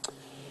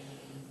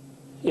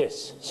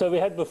 yes, so we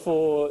had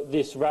before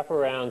this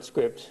wraparound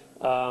script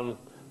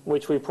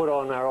which we put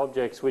on our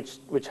objects which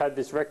had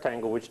this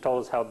rectangle which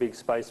told us how big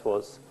space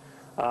was.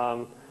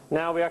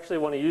 Now we actually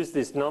want to use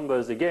these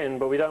numbers again,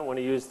 but we don't want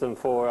to use them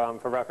for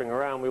wrapping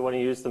around. We want to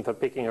use them for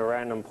picking a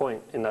random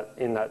point in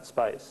that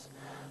space.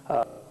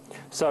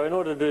 So in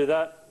order to do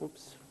that,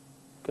 oops,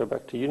 go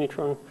back to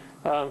Unitron.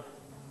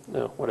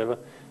 No, whatever.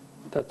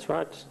 That's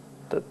right.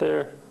 That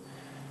there.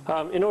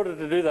 In order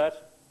to do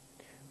that,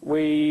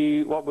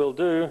 what we'll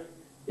do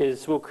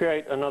is we'll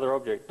create another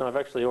object. Now I've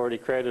actually already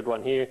created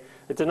one here.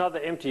 It's another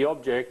empty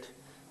object,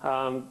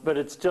 but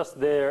it's just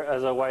there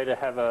as a way to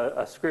have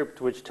a script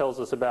which tells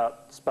us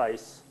about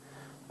space.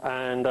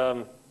 And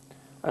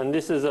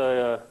this is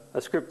a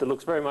script that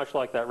looks very much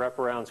like that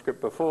wraparound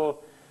script before,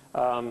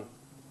 but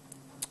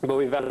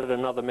we've added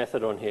another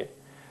method on here.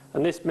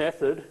 And this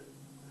method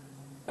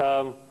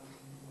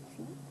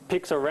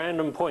picks a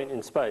random point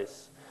in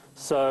space.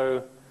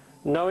 So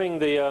knowing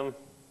the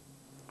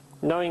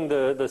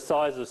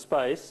size of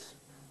space,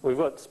 we've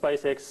got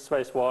space x,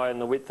 space y,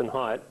 and the width and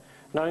height.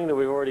 Knowing that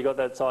we've already got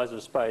that size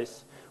of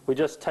space, we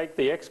just take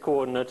the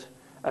x-coordinate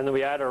and then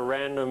we add a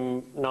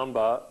random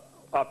number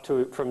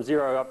from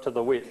 0 up to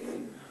the width.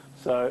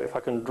 So if I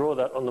can draw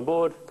that on the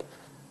board.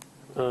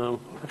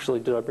 Actually,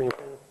 did I bring a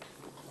pen?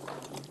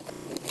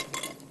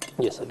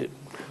 Yes, I did.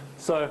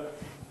 So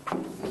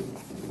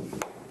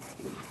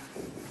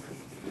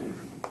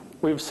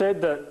we've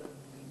said that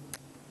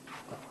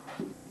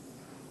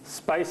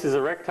space is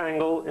a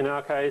rectangle in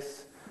our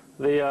case.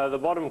 The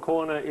bottom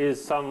corner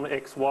is some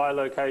xy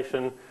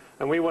location,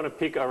 and we want to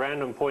pick a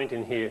random point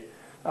in here.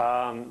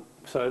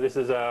 So this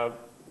is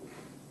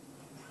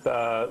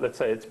let's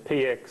say it's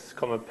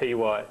px, py.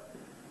 Right?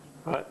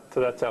 So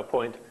that's our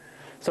point.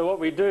 So what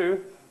we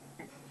do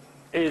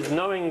is,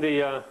 knowing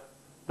the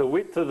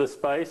width of the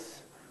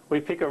space, we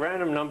pick a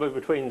random number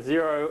between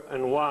 0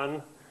 and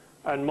 1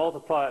 and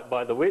multiply it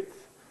by the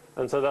width.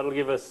 And so that'll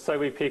give us, so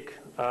we pick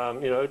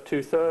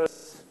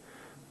 2/3.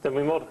 Then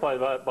we multiply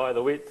that by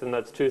the width, and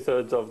that's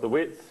 2/3 of the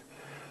width.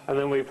 And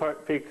then we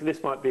pick,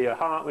 this might be a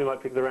half, we might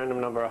pick the random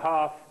number a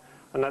half,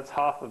 and that's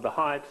half of the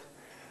height.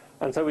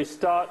 And so we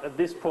start at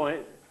this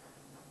point.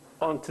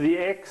 Onto the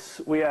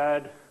x, we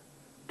add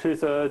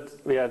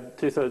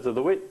 2/3 of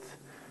the width.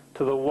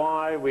 To the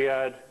y, we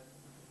add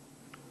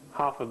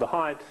half of the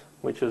height,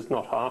 which is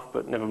not half,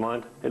 but never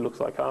mind, it looks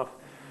like half.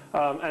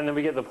 And then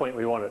we get the point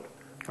we wanted,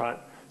 right?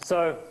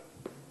 So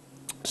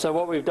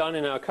what we've done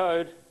in our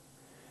code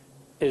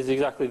is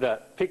exactly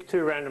that. Pick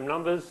two random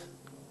numbers.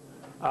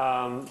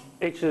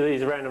 Each of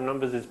these random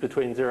numbers is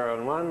between 0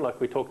 and 1,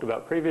 like we talked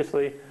about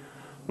previously.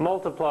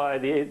 Multiply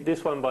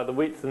this one by the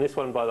width and this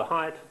one by the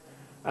height,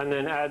 and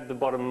then add the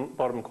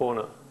bottom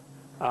corner.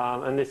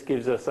 And this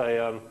gives us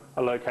a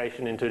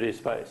location in 2D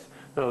space.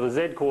 Now the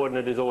z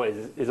coordinate is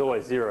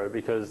always 0,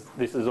 because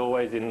this is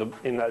always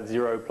in that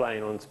 0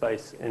 plane on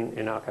space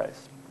in our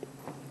case.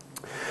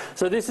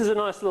 So this is a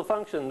nice little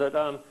function that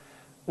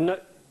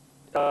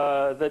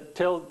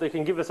that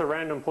can give us a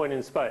random point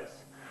in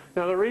space.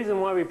 Now the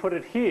reason why we put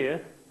it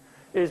here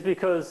is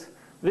because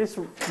this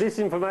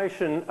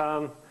information,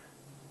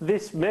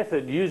 this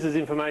method uses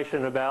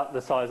information about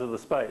the size of the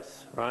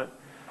space, right?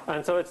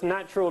 And so it's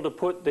natural to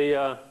put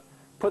the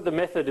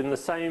method in the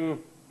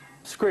same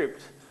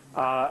script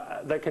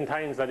that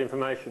contains that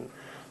information.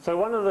 So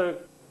one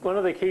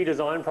of the key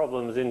design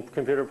problems in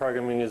computer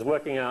programming is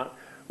working out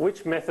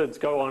which methods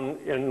go on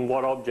in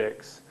what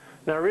objects.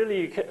 Now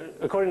really,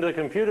 according to the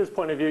computer's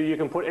point of view, you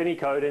can put any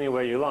code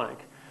anywhere you like.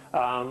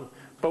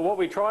 But what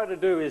we try to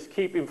do is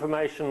keep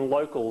information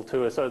local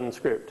to a certain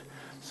script.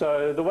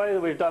 So the way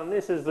that we've done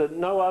this is that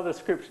no other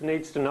script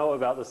needs to know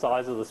about the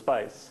size of the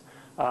space.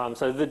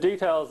 So the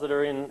details that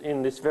are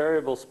in this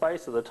variable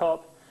space at the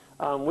top,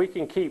 we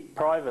can keep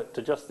private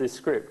to just this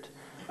script.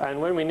 And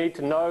when we need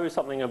to know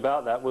something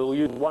about that, we'll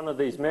use one of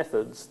these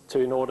methods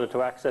in order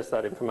to access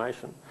that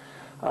information.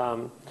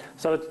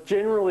 So it's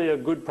generally a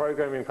good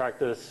programming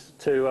practice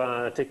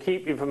to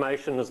keep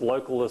information as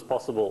local as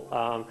possible,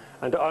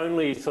 and to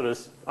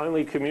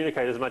only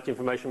communicate as much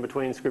information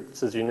between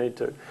scripts as you need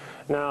to.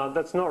 Now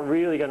that's not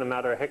really going to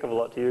matter a heck of a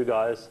lot to you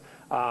guys,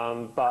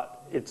 but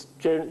it's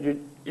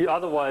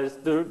otherwise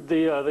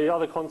the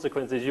other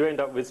consequence is you end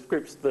up with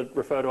scripts that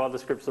refer to other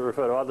scripts that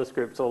refer to other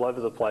scripts all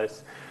over the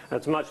place. And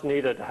it's much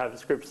neater to have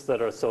scripts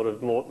that are sort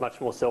of much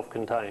more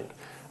self-contained.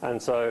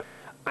 And so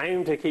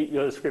aim to keep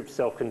your scripts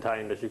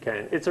self-contained as you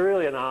can. It's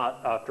really an art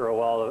after a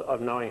while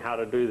of knowing how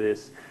to do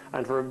this.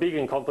 And for a big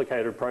and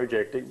complicated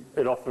project,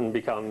 it often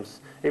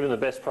becomes, even the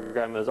best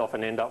programmers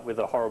often end up with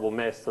a horrible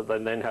mess that they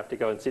then have to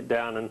go and sit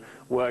down and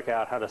work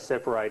out how to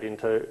separate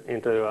into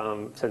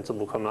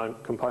sensible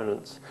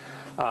components.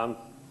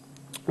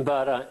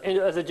 But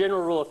as a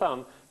general rule of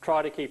thumb,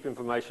 try to keep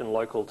information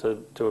local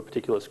to a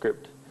particular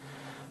script.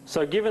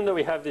 So given that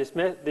we have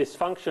this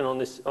function on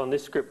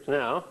this script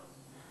now,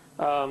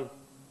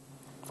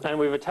 and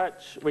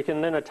we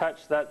can then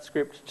attach that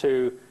script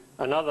to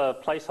another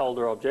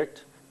placeholder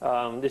object.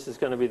 This is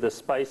going to be the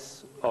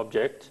space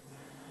object.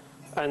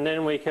 And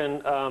then we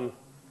can,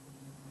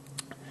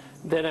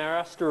 then our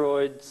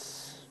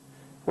asteroids,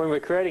 when we're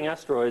creating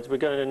asteroids, we're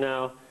going to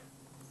now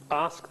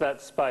ask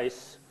that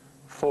space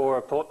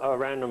for a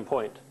random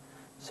point.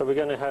 So we're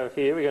going to have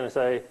here, we're going to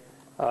say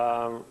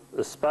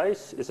the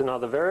space is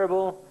another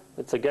variable.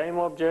 It's a game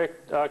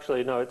object.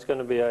 Actually, no, it's going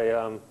to be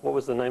a, what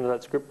was the name of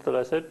that script that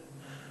I said?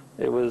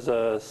 It was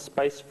a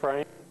space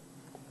frame.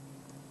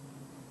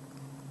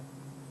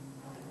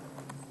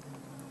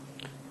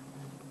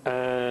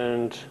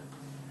 And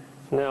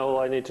now all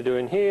I need to do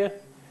in here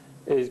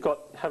is,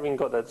 having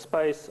got that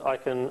space, I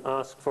can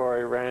ask for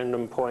a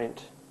random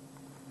point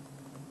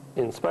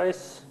in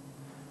space,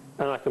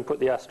 and I can put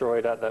the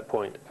asteroid at that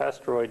point.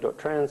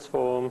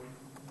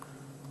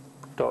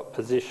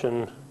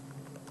 Asteroid.transform.position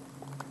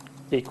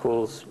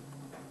equals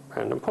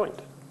random point.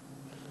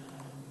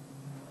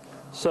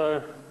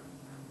 So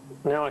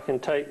now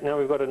now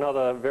we've got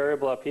another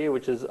variable up here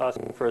which is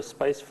asking for a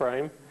space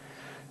frame.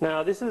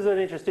 Now this is an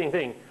interesting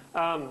thing.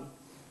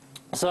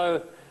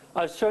 So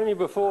I've shown you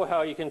before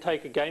how you can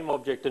take a game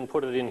object and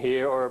put it in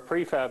here, or a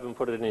prefab and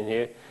put it in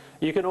here.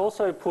 You can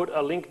also put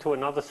a link to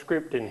another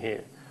script in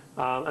here.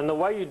 And the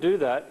way you do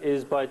that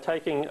is by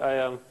taking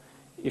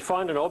you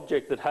find an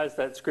object that has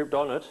that script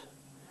on it,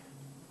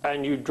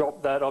 and you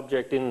drop that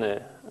object in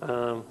there.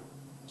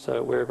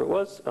 So wherever it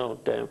was, oh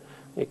damn,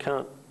 you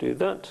can't do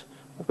that.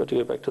 I've got to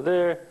go back to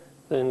there,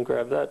 then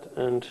grab that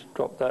and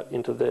drop that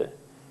into there.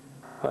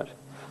 Right.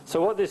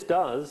 So what this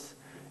does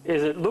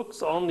is it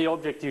looks on the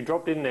object you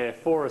dropped in there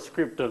for a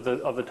script of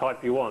the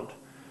type you want,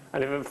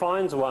 and if it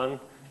finds one,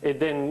 it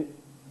then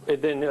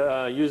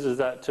uses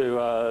that to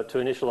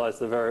initialize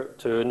the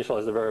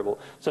variable.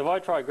 So if I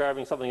try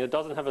grabbing something that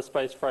doesn't have a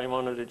space frame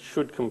on it, it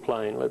should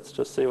complain. Let's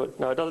just see what.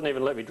 No, it doesn't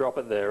even let me drop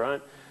it there,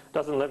 right? It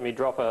doesn't let me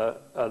drop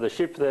the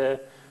ship there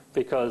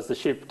because the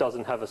ship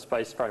doesn't have a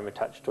space frame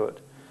attached to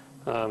it.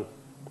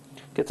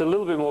 Gets a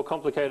little bit more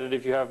complicated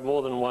if you have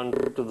more than one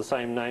script of the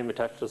same name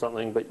attached to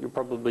something, but you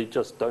probably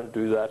just don't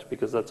do that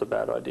because that's a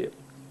bad idea.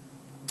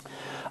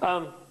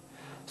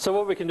 So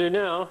what we can do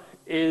now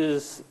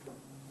is,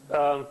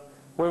 when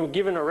we're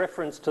given a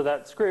reference to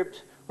that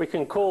script, we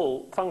can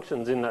call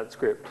functions in that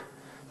script.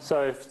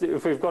 So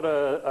if we've got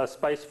a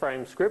space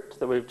frame script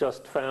that we've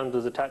just found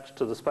is attached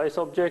to the space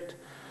object,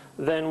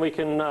 then we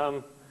can,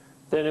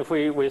 then if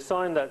we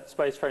assign that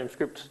space frame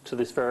script to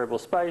this variable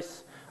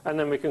space, and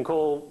then we can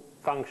call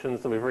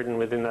functions that we've written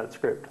within that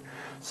script.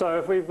 So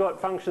if we've got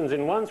functions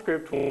in one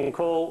script, we can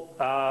call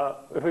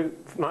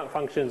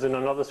functions in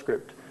another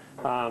script,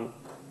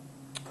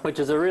 which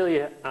is a really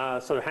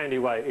sort of handy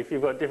way. If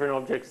you've got different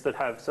objects that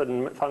have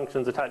certain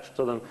functions attached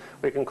to them,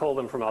 we can call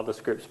them from other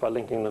scripts by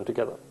linking them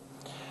together.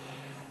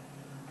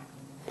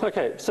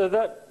 Okay, so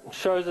that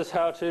shows us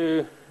how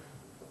to,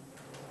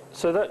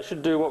 so that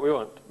should do what we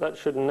want. That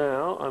should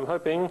now, I'm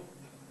hoping,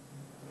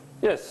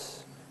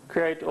 yes,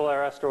 create all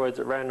our asteroids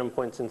at random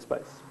points in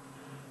space.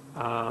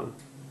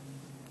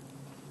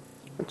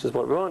 Which is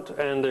what we want,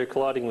 and they're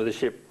colliding with the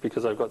ship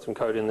because I've got some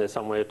code in there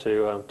somewhere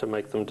to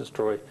make them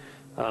destroy.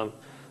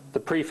 The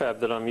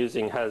prefab that I'm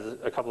using has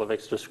a couple of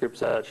extra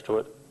scripts attached to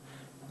it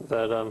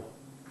that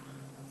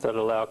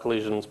allow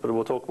collisions, but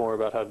we'll talk more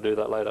about how to do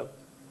that later.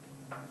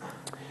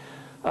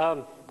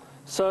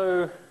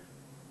 So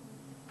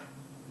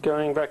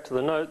going back to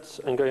the notes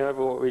and going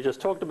over what we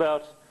just talked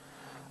about,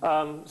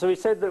 so we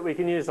said that we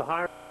can use the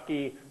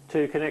hierarchy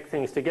to connect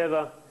things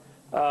together.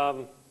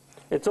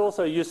 It's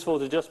also useful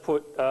to just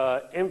put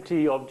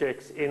empty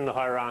objects in the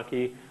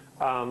hierarchy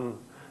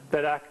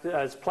that act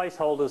as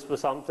placeholders for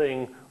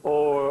something,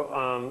 or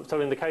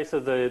so in the case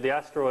of the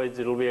asteroids,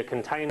 it'll be a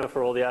container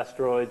for all the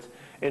asteroids.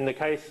 In the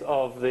case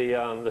of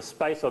the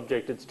space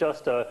object, it's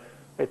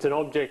an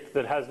object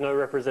that has no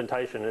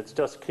representation. It's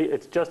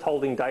just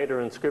holding data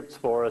and scripts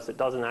for us. It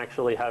doesn't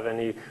actually have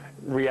any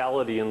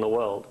reality in the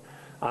world.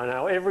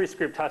 Now every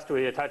script has to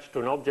be attached to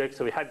an object,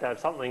 so we had to have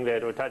something there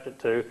to attach it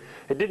to.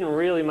 It didn't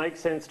really make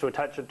sense to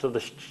attach it to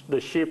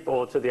the ship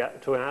or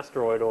to an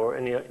asteroid or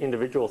any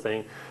individual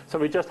thing. So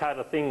we just had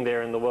a thing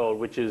there in the world,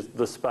 which is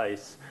the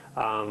space,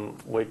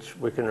 which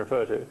we can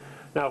refer to.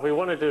 Now if we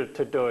wanted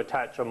to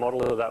attach a model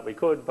to that, we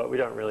could, but we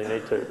don't really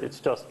need to. It's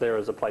just there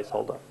as a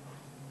placeholder.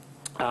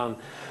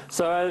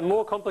 So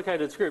more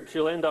complicated scripts,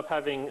 you'll end up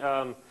having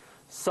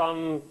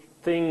some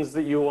things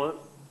that you want,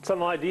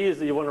 some ideas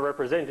that you want to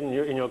represent in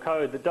your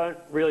code that don't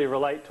really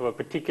relate to a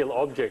particular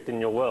object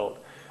in your world,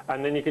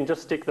 and then you can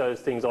just stick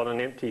those things on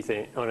an empty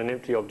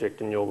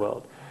object in your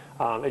world.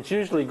 It's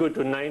usually good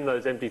to name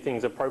those empty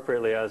things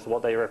appropriately as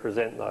what they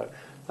represent, though.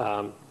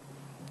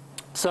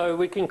 So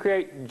we can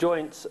create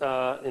joints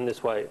in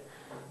this way,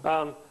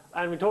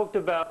 and we talked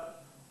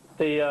about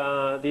the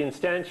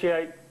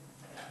instantiate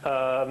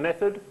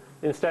method.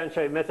 The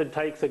instantiate method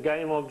takes a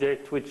game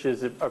object, which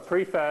is a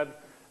prefab,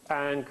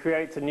 and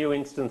creates a new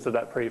instance of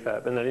that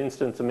prefab, and that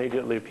instance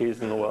immediately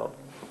appears in the world.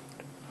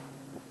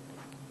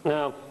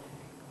 Now,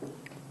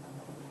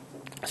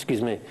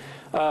 excuse me.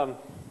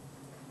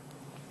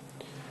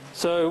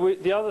 So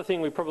the other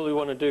thing we probably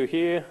want to do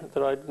here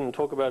that I didn't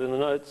talk about in the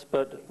notes,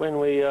 but when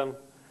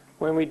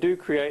we do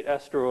create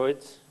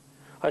asteroids,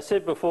 I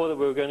said before that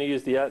we were going to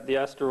use the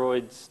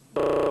asteroids,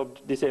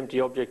 this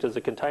empty object, as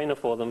a container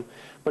for them.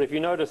 But if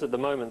you notice at the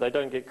moment, they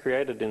don't get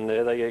created in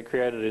there. They get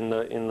created in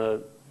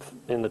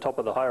in the top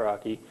of the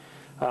hierarchy,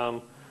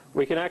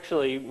 we can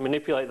actually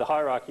manipulate the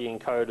hierarchy in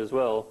code as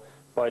well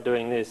by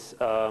doing this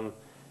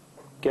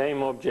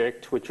game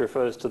object, which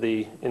refers to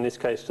the, in this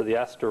case, to the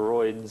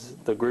asteroids,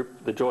 the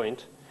group, the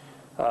joint,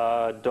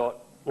 dot,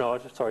 no,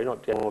 sorry,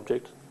 not game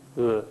object,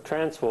 the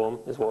transform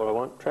is what I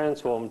want,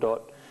 transform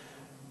dot,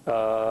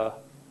 no,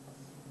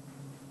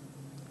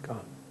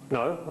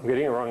 I'm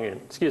getting it wrong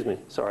again, excuse me,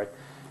 sorry,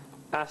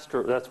 that's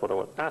what I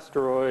want,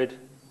 asteroid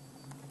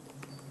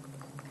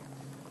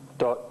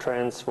dot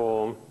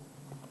transform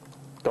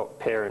dot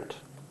parent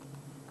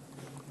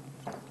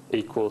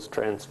equals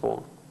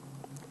transform.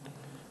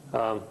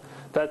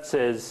 That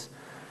says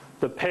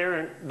the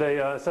parent,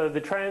 so the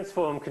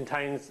transform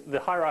contains, the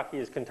hierarchy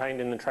is contained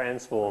in the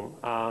transform.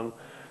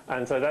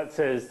 And so that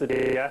says that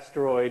the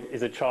asteroid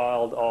is a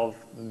child of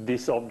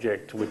this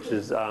object, which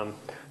is,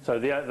 so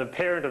the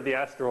parent of the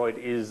asteroid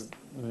is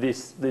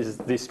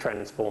this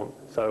transform,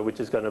 so which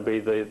is going to be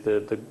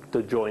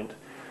the joint.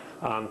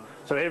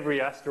 So every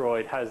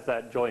asteroid has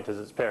that joint as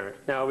its parent.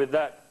 Now with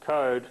that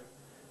code,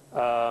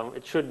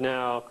 it should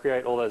now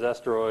create all those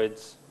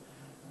asteroids.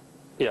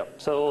 Yeah,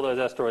 so all those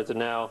asteroids are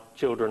now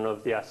children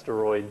of the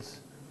asteroids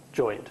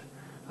joint,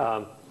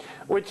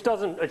 which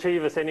doesn't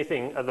achieve us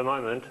anything at the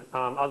moment,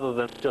 other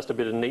than just a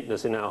bit of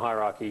neatness in our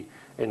hierarchy,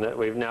 in that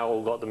we've now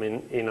all got them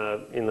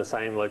in the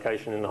same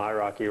location in the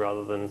hierarchy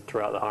rather than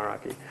throughout the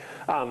hierarchy.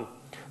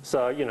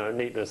 So, you know,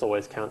 neatness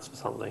always counts for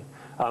something.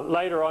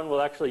 Later on,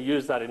 we'll actually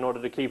use that in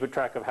order to keep a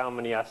track of how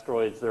many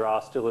asteroids there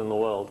are still in the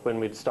world. When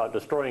we start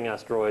destroying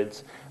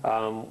asteroids,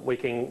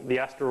 the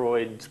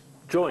asteroids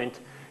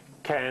joint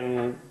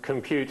can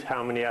compute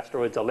how many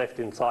asteroids are left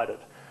inside it.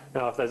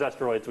 Now, if those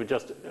asteroids were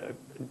just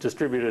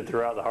distributed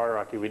throughout the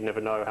hierarchy, we'd never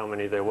know how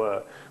many there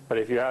were. But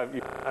if you have,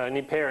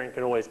 any parent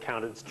can always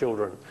count its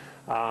children.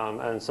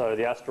 And so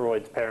the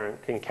asteroid's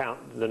parent can count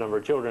the number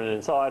of children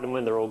inside, and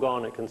when they're all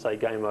gone, it can say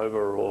game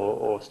over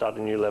or start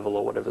a new level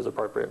or whatever's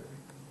appropriate.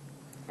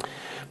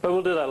 But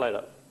we'll do that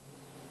later.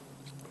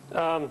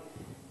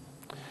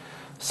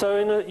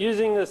 So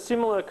using a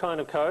similar kind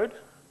of code,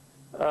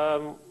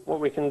 what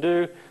we can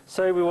do,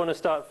 say we want to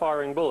start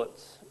firing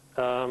bullets.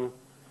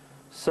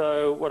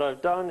 So what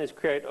I've done is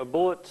create a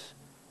bullet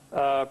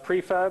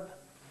prefab.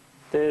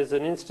 There's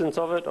an instance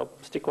of it. I'll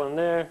stick one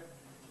there.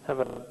 Have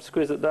a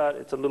squeeze at that.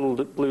 It's a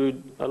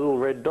little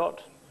red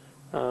dot.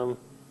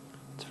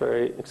 It's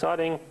very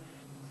exciting.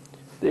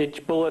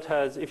 Each bullet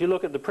has, if you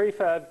look at the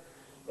prefab,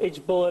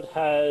 each bullet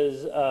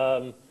has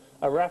a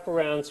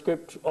wraparound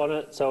script on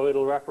it, so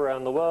it'll wrap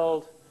around the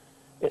world.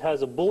 It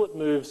has a bullet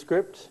move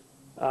script,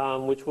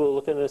 which we'll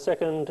look at in a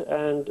second,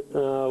 and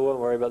won't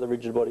worry about the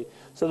rigid body.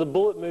 So the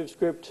bullet move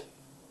script,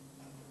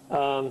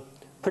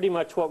 pretty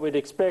much what we'd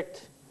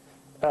expect.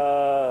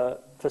 For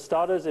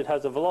starters, it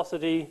has a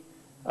velocity,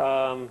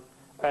 and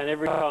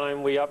every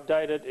time we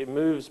update it, it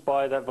moves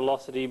by that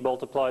velocity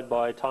multiplied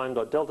by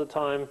time.delta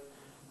time.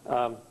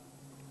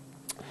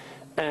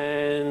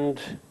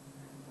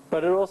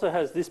 But it also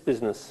has this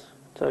business.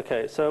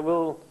 Okay, so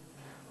we'll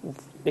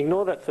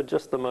ignore that for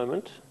just a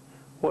moment.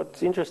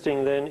 What's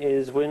interesting then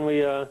is when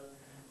we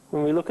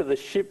look at the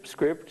ship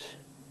script,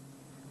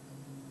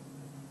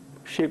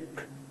 ship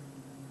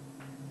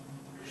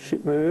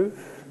move.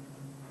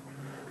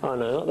 Oh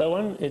no, not that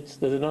one.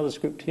 There's another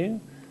script here.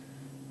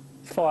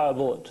 Fire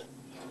bullet.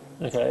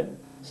 Okay,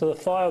 so the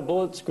fire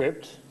bullet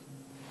script.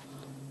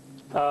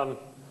 Now,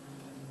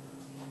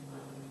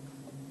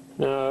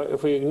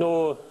 if we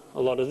ignore a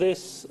lot of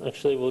this,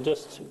 actually we'll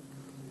just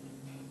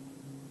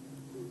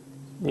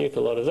nuke a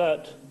lot of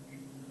that.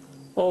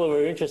 All that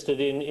we're interested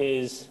in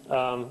is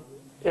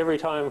every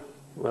time,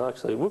 well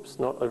actually, whoops,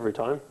 not every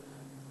time.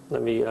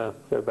 Let me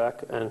go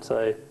back and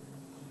say,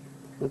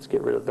 let's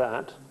get rid of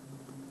that.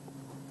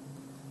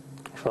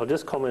 I'll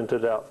just comment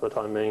it out for the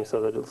time being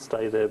so that it'll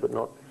stay there but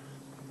not.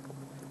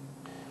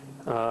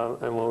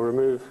 And we'll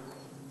remove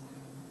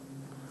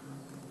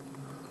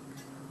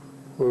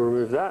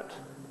that.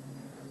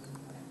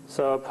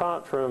 So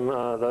apart from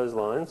those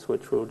lines,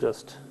 which we'll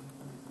just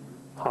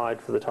hide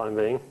for the time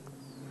being.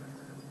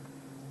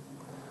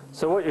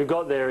 So what you've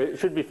got there, it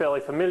should be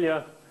fairly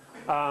familiar.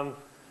 On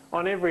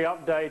every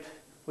update,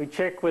 we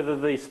check whether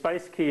the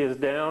space key is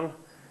down.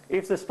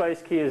 If the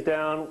space key is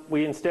down,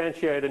 we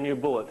instantiate a new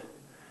bullet.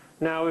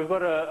 Now we've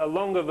got a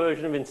longer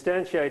version of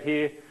instantiate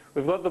here.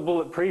 We've got the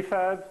bullet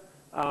prefab,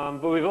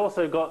 but we've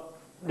also got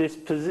this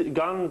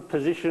gun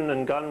position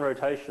and gun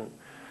rotation.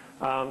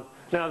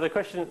 Now the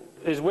question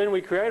is, when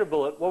we create a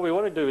bullet, what we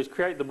want to do is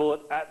create the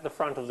bullet at the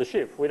front of the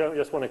ship. We don't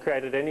just want to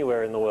create it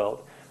anywhere in the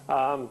world.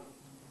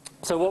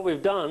 So what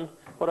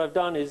I've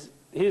done is,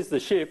 here's the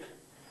ship.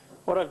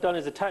 What I've done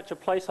is attach a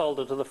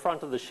placeholder to the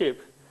front of the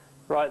ship,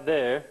 right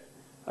there,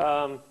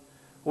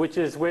 which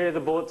is where the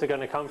bullets are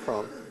going to come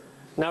from.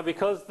 Now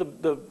because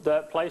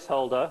that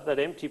placeholder, that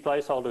empty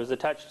placeholder is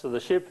attached to the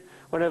ship,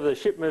 whenever the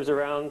ship moves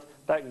around,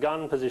 that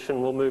gun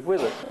position will move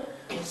with it.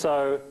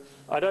 So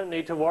I don't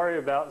need to worry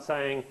about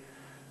saying,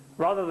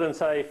 rather than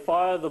say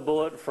fire the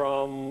bullet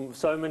from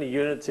so many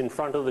units in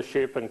front of the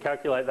ship and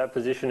calculate that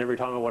position every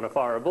time I want to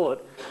fire a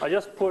bullet, I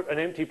just put an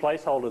empty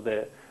placeholder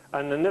there.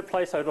 And then that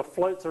placeholder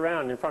floats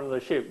around in front of the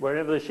ship.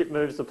 Whenever the ship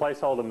moves, the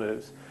placeholder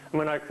moves. And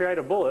when I create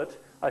a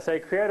bullet, I say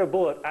create a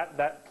bullet at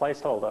that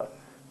placeholder.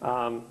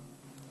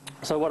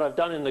 So what I've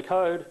done in the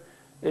code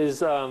is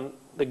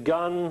the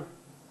gun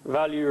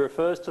value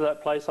refers to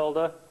that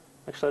placeholder.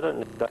 Actually, I don't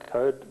need that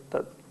code.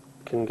 That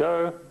can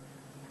go.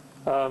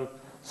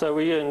 So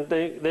we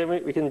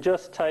can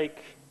just take,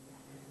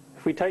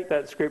 if we take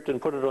that script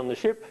and put it on the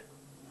ship,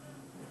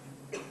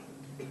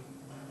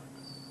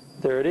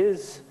 there it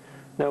is.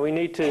 Now we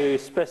need to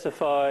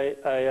specify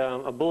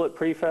a bullet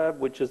prefab,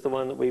 which is the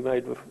one that we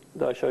made,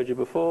 that I showed you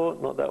before,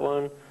 not that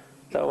one,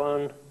 that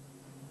one.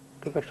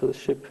 Go back to the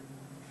ship.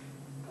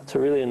 It's a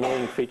really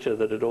annoying feature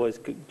that it always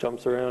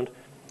jumps around.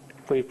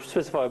 If we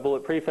specify a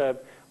bullet prefab,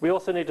 we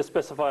also need to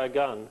specify a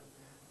gun.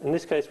 In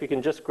this case, we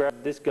can just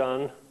grab this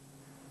gun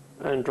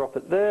and drop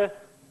it there.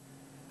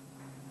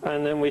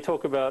 And then we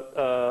talk about,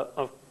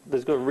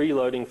 there's got a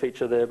reloading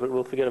feature there, but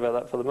we'll forget about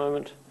that for the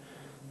moment.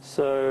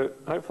 So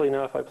hopefully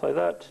now if I play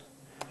that,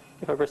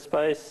 if I press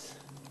space,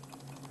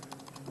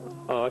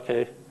 oh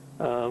okay,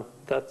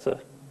 that's a,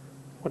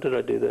 what did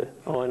I do there?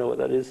 Oh, I know what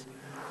that is.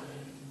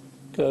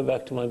 Go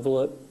back to my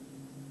bullet.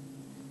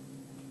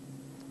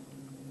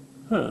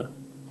 Huh,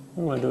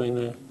 what am I doing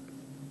there?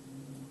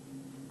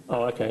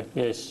 Oh, okay,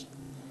 yes.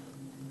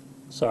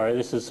 Sorry,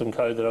 this is some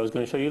code that I was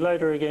going to show you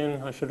later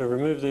again. I should have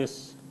removed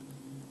this.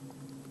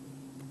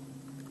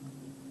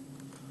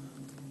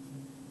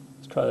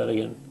 Let's try that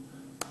again.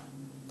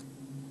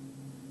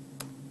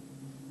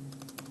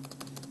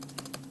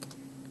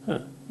 Huh,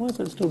 why is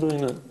it still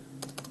doing that?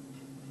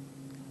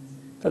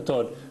 That's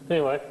odd.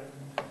 Anyway,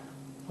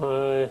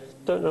 I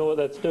don't know what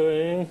that's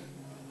doing.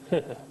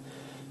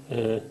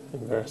 Yeah,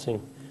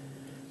 embarrassing.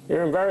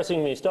 You're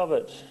embarrassing me, stop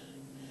it.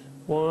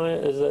 Why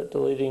is that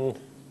deleting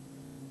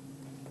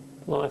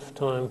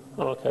lifetime?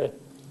 Oh, okay,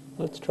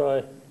 let's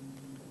try.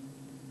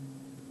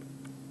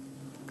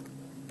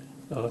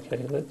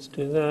 Okay, let's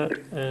do that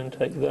and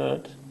take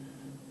that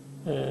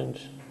and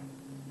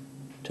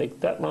take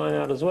that line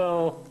out as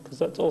well, because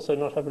that's also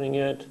not happening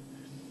yet.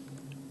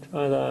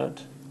 Try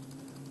that.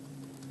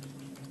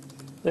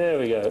 There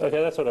we go.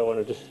 Okay, that's what I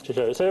wanted to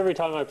show. So every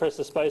time I press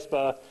the space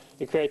bar,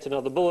 it creates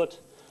another bullet,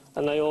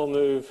 and they all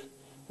move.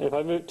 And if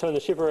I turn the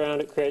ship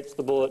around, it creates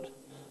the bullet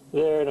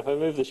there, and if I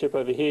move the ship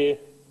over here,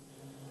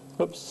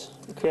 oops,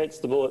 it creates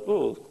the bullet.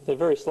 Ooh, they're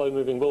very slow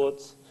moving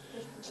bullets,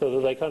 so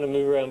that they kind of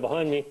move around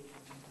behind me.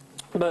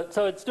 But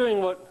so it's doing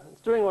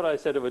what I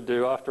said it would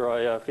do after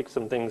I fixed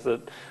some things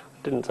that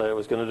I didn't say I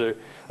was going to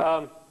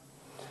do.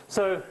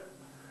 So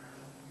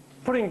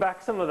putting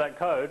back some of that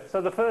code.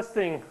 So the first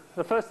thing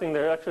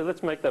there, actually,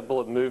 let's make that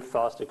bullet move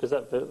faster, because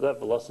that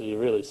velocity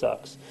really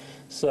sucks.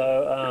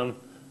 So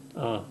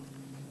I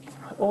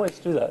always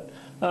do that.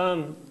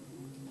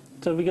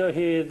 So we go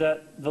here.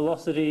 That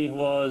velocity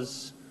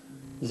was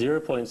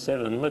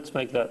 0.7. Let's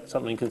make that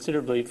something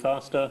considerably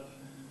faster.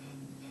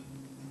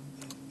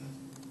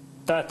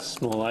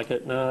 That's more like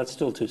it. No, it's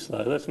still too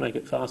slow. Let's make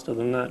it faster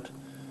than that.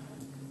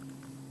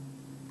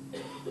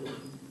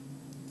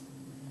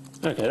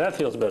 Okay, that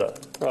feels better.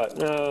 Right,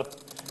 now,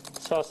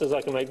 as fast as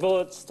I can make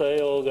bullets, they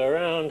all go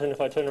around, and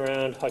if I turn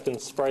around, I can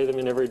spray them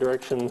in every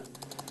direction.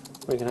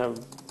 We can have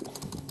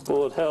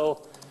bullet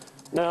hell.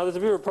 Now, there's a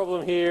bit of a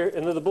problem here,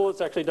 in that the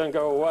bullets actually don't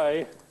go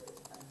away,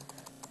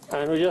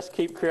 and we just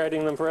keep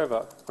creating them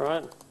forever,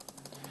 right?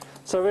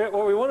 So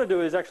what we want to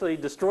do is actually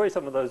destroy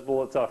some of those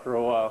bullets after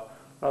a while.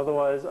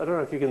 Otherwise, I don't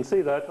know if you can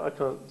see that, I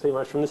can't see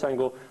much from this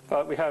angle,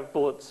 but we have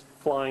bullets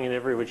flying in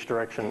every which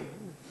direction.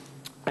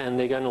 And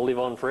they're going to live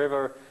on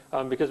forever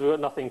because we've got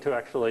nothing to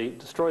actually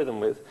destroy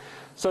them with.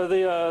 So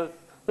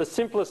the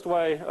simplest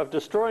way of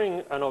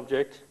destroying an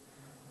object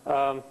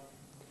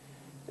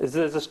is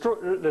there's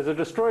a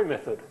destroy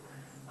method.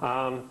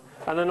 And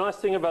the nice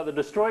thing about the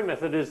destroy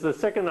method is the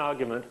second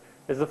argument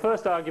is the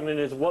first argument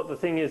is what the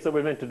thing is that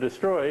we're meant to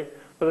destroy,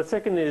 but the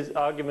second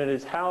argument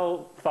is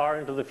how far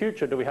into the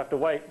future do we have to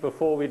wait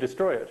before we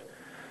destroy it.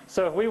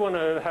 So if we want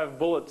to have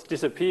bullets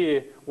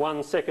disappear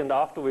 1 second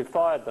after we've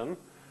fired them,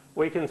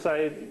 we can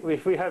say,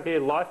 if we have here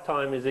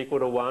lifetime is equal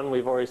to 1,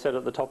 we've already set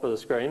at the top of the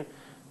screen.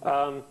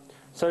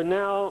 So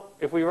now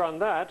if we run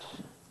that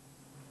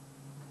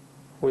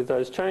with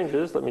those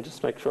changes, let me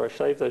just make sure I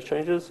save those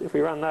changes. If we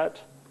run that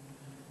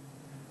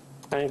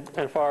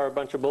and fire a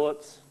bunch of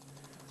bullets,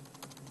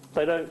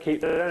 they don't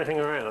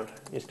hang around.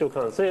 You still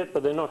can't see it,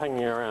 but they're not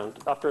hanging around.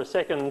 After a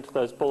second,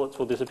 those bullets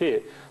will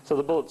disappear. So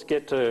the bullets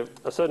get to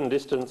a certain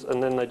distance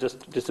and then they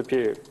just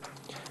disappear,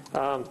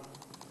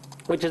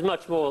 which is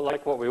much more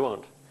like what we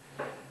want.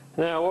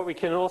 Now, what we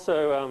can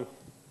also,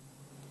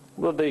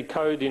 well, the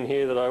code in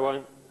here that I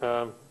won't,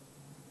 that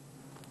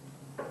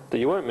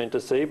you weren't meant to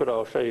see, but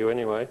I'll show you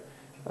anyway.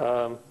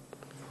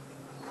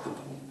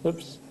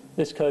 Oops,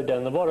 this code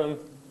down the bottom.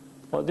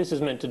 What this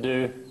is meant to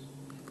do,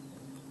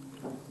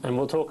 and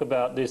we'll talk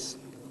about this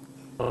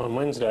on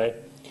Wednesday,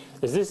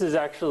 is this is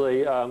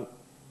actually a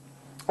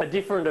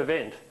different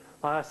event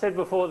I said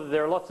before that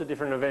there are lots of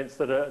different events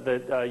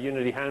that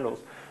Unity handles.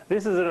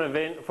 This is an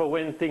event for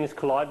when things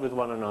collide with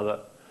one another.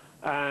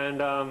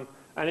 And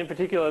in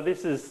particular,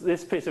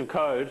 this piece of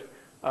code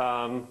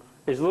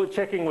is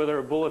checking whether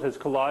a bullet has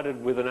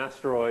collided with an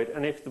asteroid.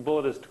 And if the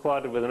bullet has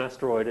collided with an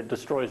asteroid, it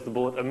destroys the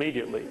bullet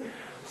immediately.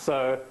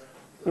 So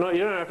you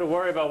don't have to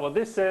worry about what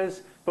this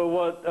says. But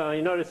what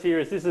you notice here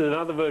is this is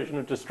another version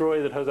of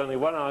destroy that has only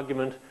one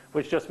argument,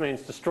 which just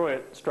means destroy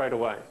it straight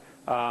away.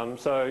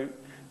 So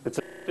it's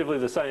effectively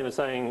the same as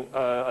saying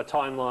a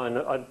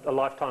timeline, a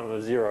lifetime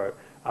of 0.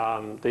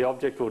 The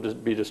object will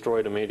just be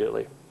destroyed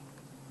immediately.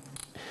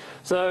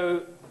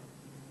 So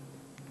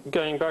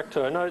going back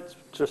to our notes,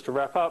 just to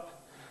wrap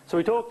up. So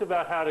we talked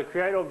about how to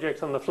create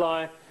objects on the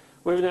fly.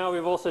 We've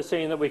also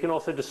seen that we can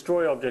also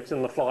destroy objects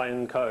in the fly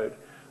in code.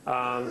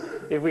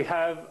 If we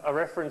have a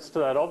reference to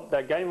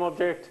that game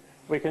object,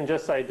 we can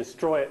just say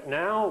destroy it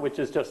now, which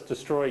is just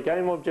destroy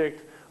game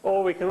object,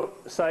 or we can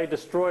say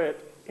destroy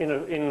it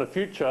in the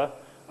future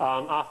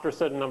after a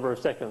certain number of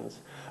seconds.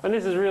 And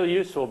this is really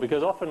useful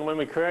because often when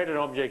we create an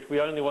object, we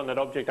only want that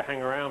object to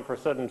hang around for a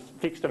certain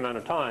fixed amount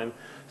of time.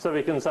 So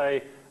we can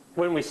say,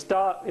 when we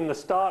start in the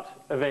start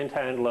event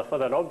handler for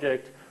that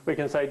object, we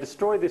can say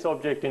destroy this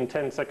object in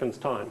 10 seconds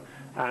time.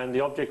 And the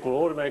object will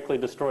automatically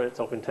destroy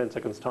itself in 10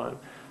 seconds time.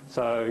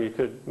 So you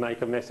could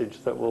make a message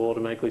that will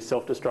automatically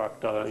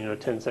self-destruct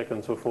 10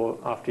 seconds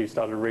after you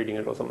started reading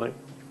it or something.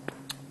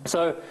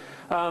 So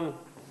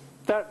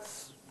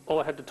that's all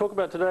I had to talk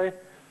about today.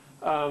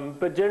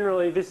 But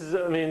generally,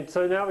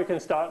 so now we can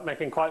start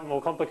making quite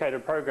more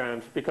complicated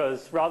programs,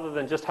 because rather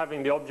than just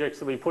having the objects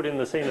that we put in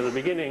the scene at the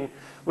beginning,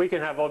 we can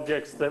have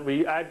objects that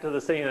we add to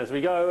the scene as we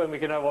go, and we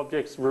can have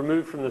objects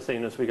removed from the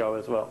scene as we go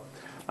as well.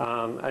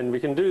 And we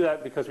can do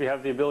that because we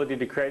have the ability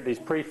to create these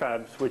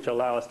prefabs which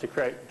allow us to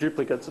create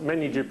duplicates,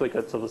 many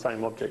duplicates of the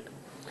same object.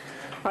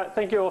 All right,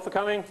 thank you all for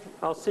coming.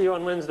 I'll see you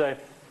on Wednesday.